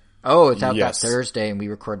 Chronicles. Oh, it's out Yes. that Thursday, and we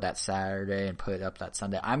record that Saturday and put it up that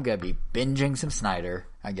Sunday. I'm gonna be binging some Snyder,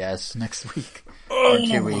 I guess, next week or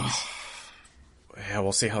 2 weeks. Yeah,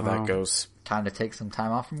 we'll see how that goes. Time to take some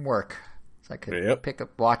time off from work, so I could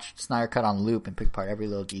Yep. watch Snyder Cut on loop and pick apart every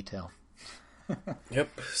little detail.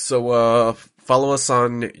 Yep. So follow us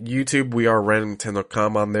on YouTube. We are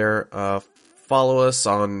randomnintendo.com on there. Follow us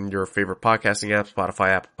on your favorite podcasting app: Spotify,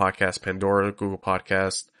 Apple Podcasts, Pandora, Google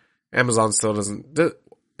Podcast. Amazon still doesn't.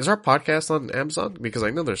 Is our podcast on Amazon? Because I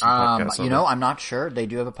know there's some podcasts on You know, there. I'm not sure. They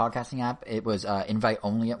do have a podcasting app. It was invite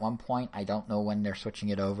only at one point. I don't know when they're switching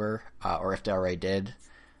it over, or if they already did.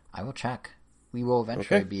 I will check. We will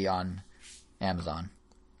eventually Okay. be on Amazon.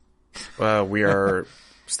 We are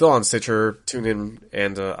still on Stitcher, TuneIn,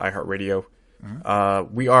 and iHeartRadio.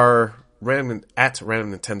 We are at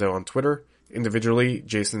Random Nintendo on Twitter. Individually,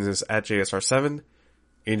 Jason is at JSR7.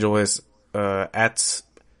 Angel is at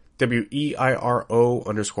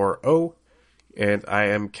WEIRO_O. And I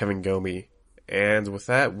am Kevin Gomi. And with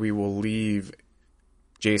that, we will leave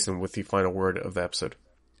Jason with the final word of the episode.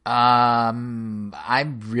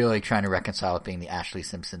 I'm really trying to reconcile with being the Ashley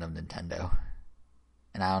Simpson of Nintendo.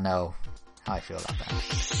 And I don't know how I feel about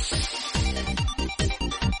that.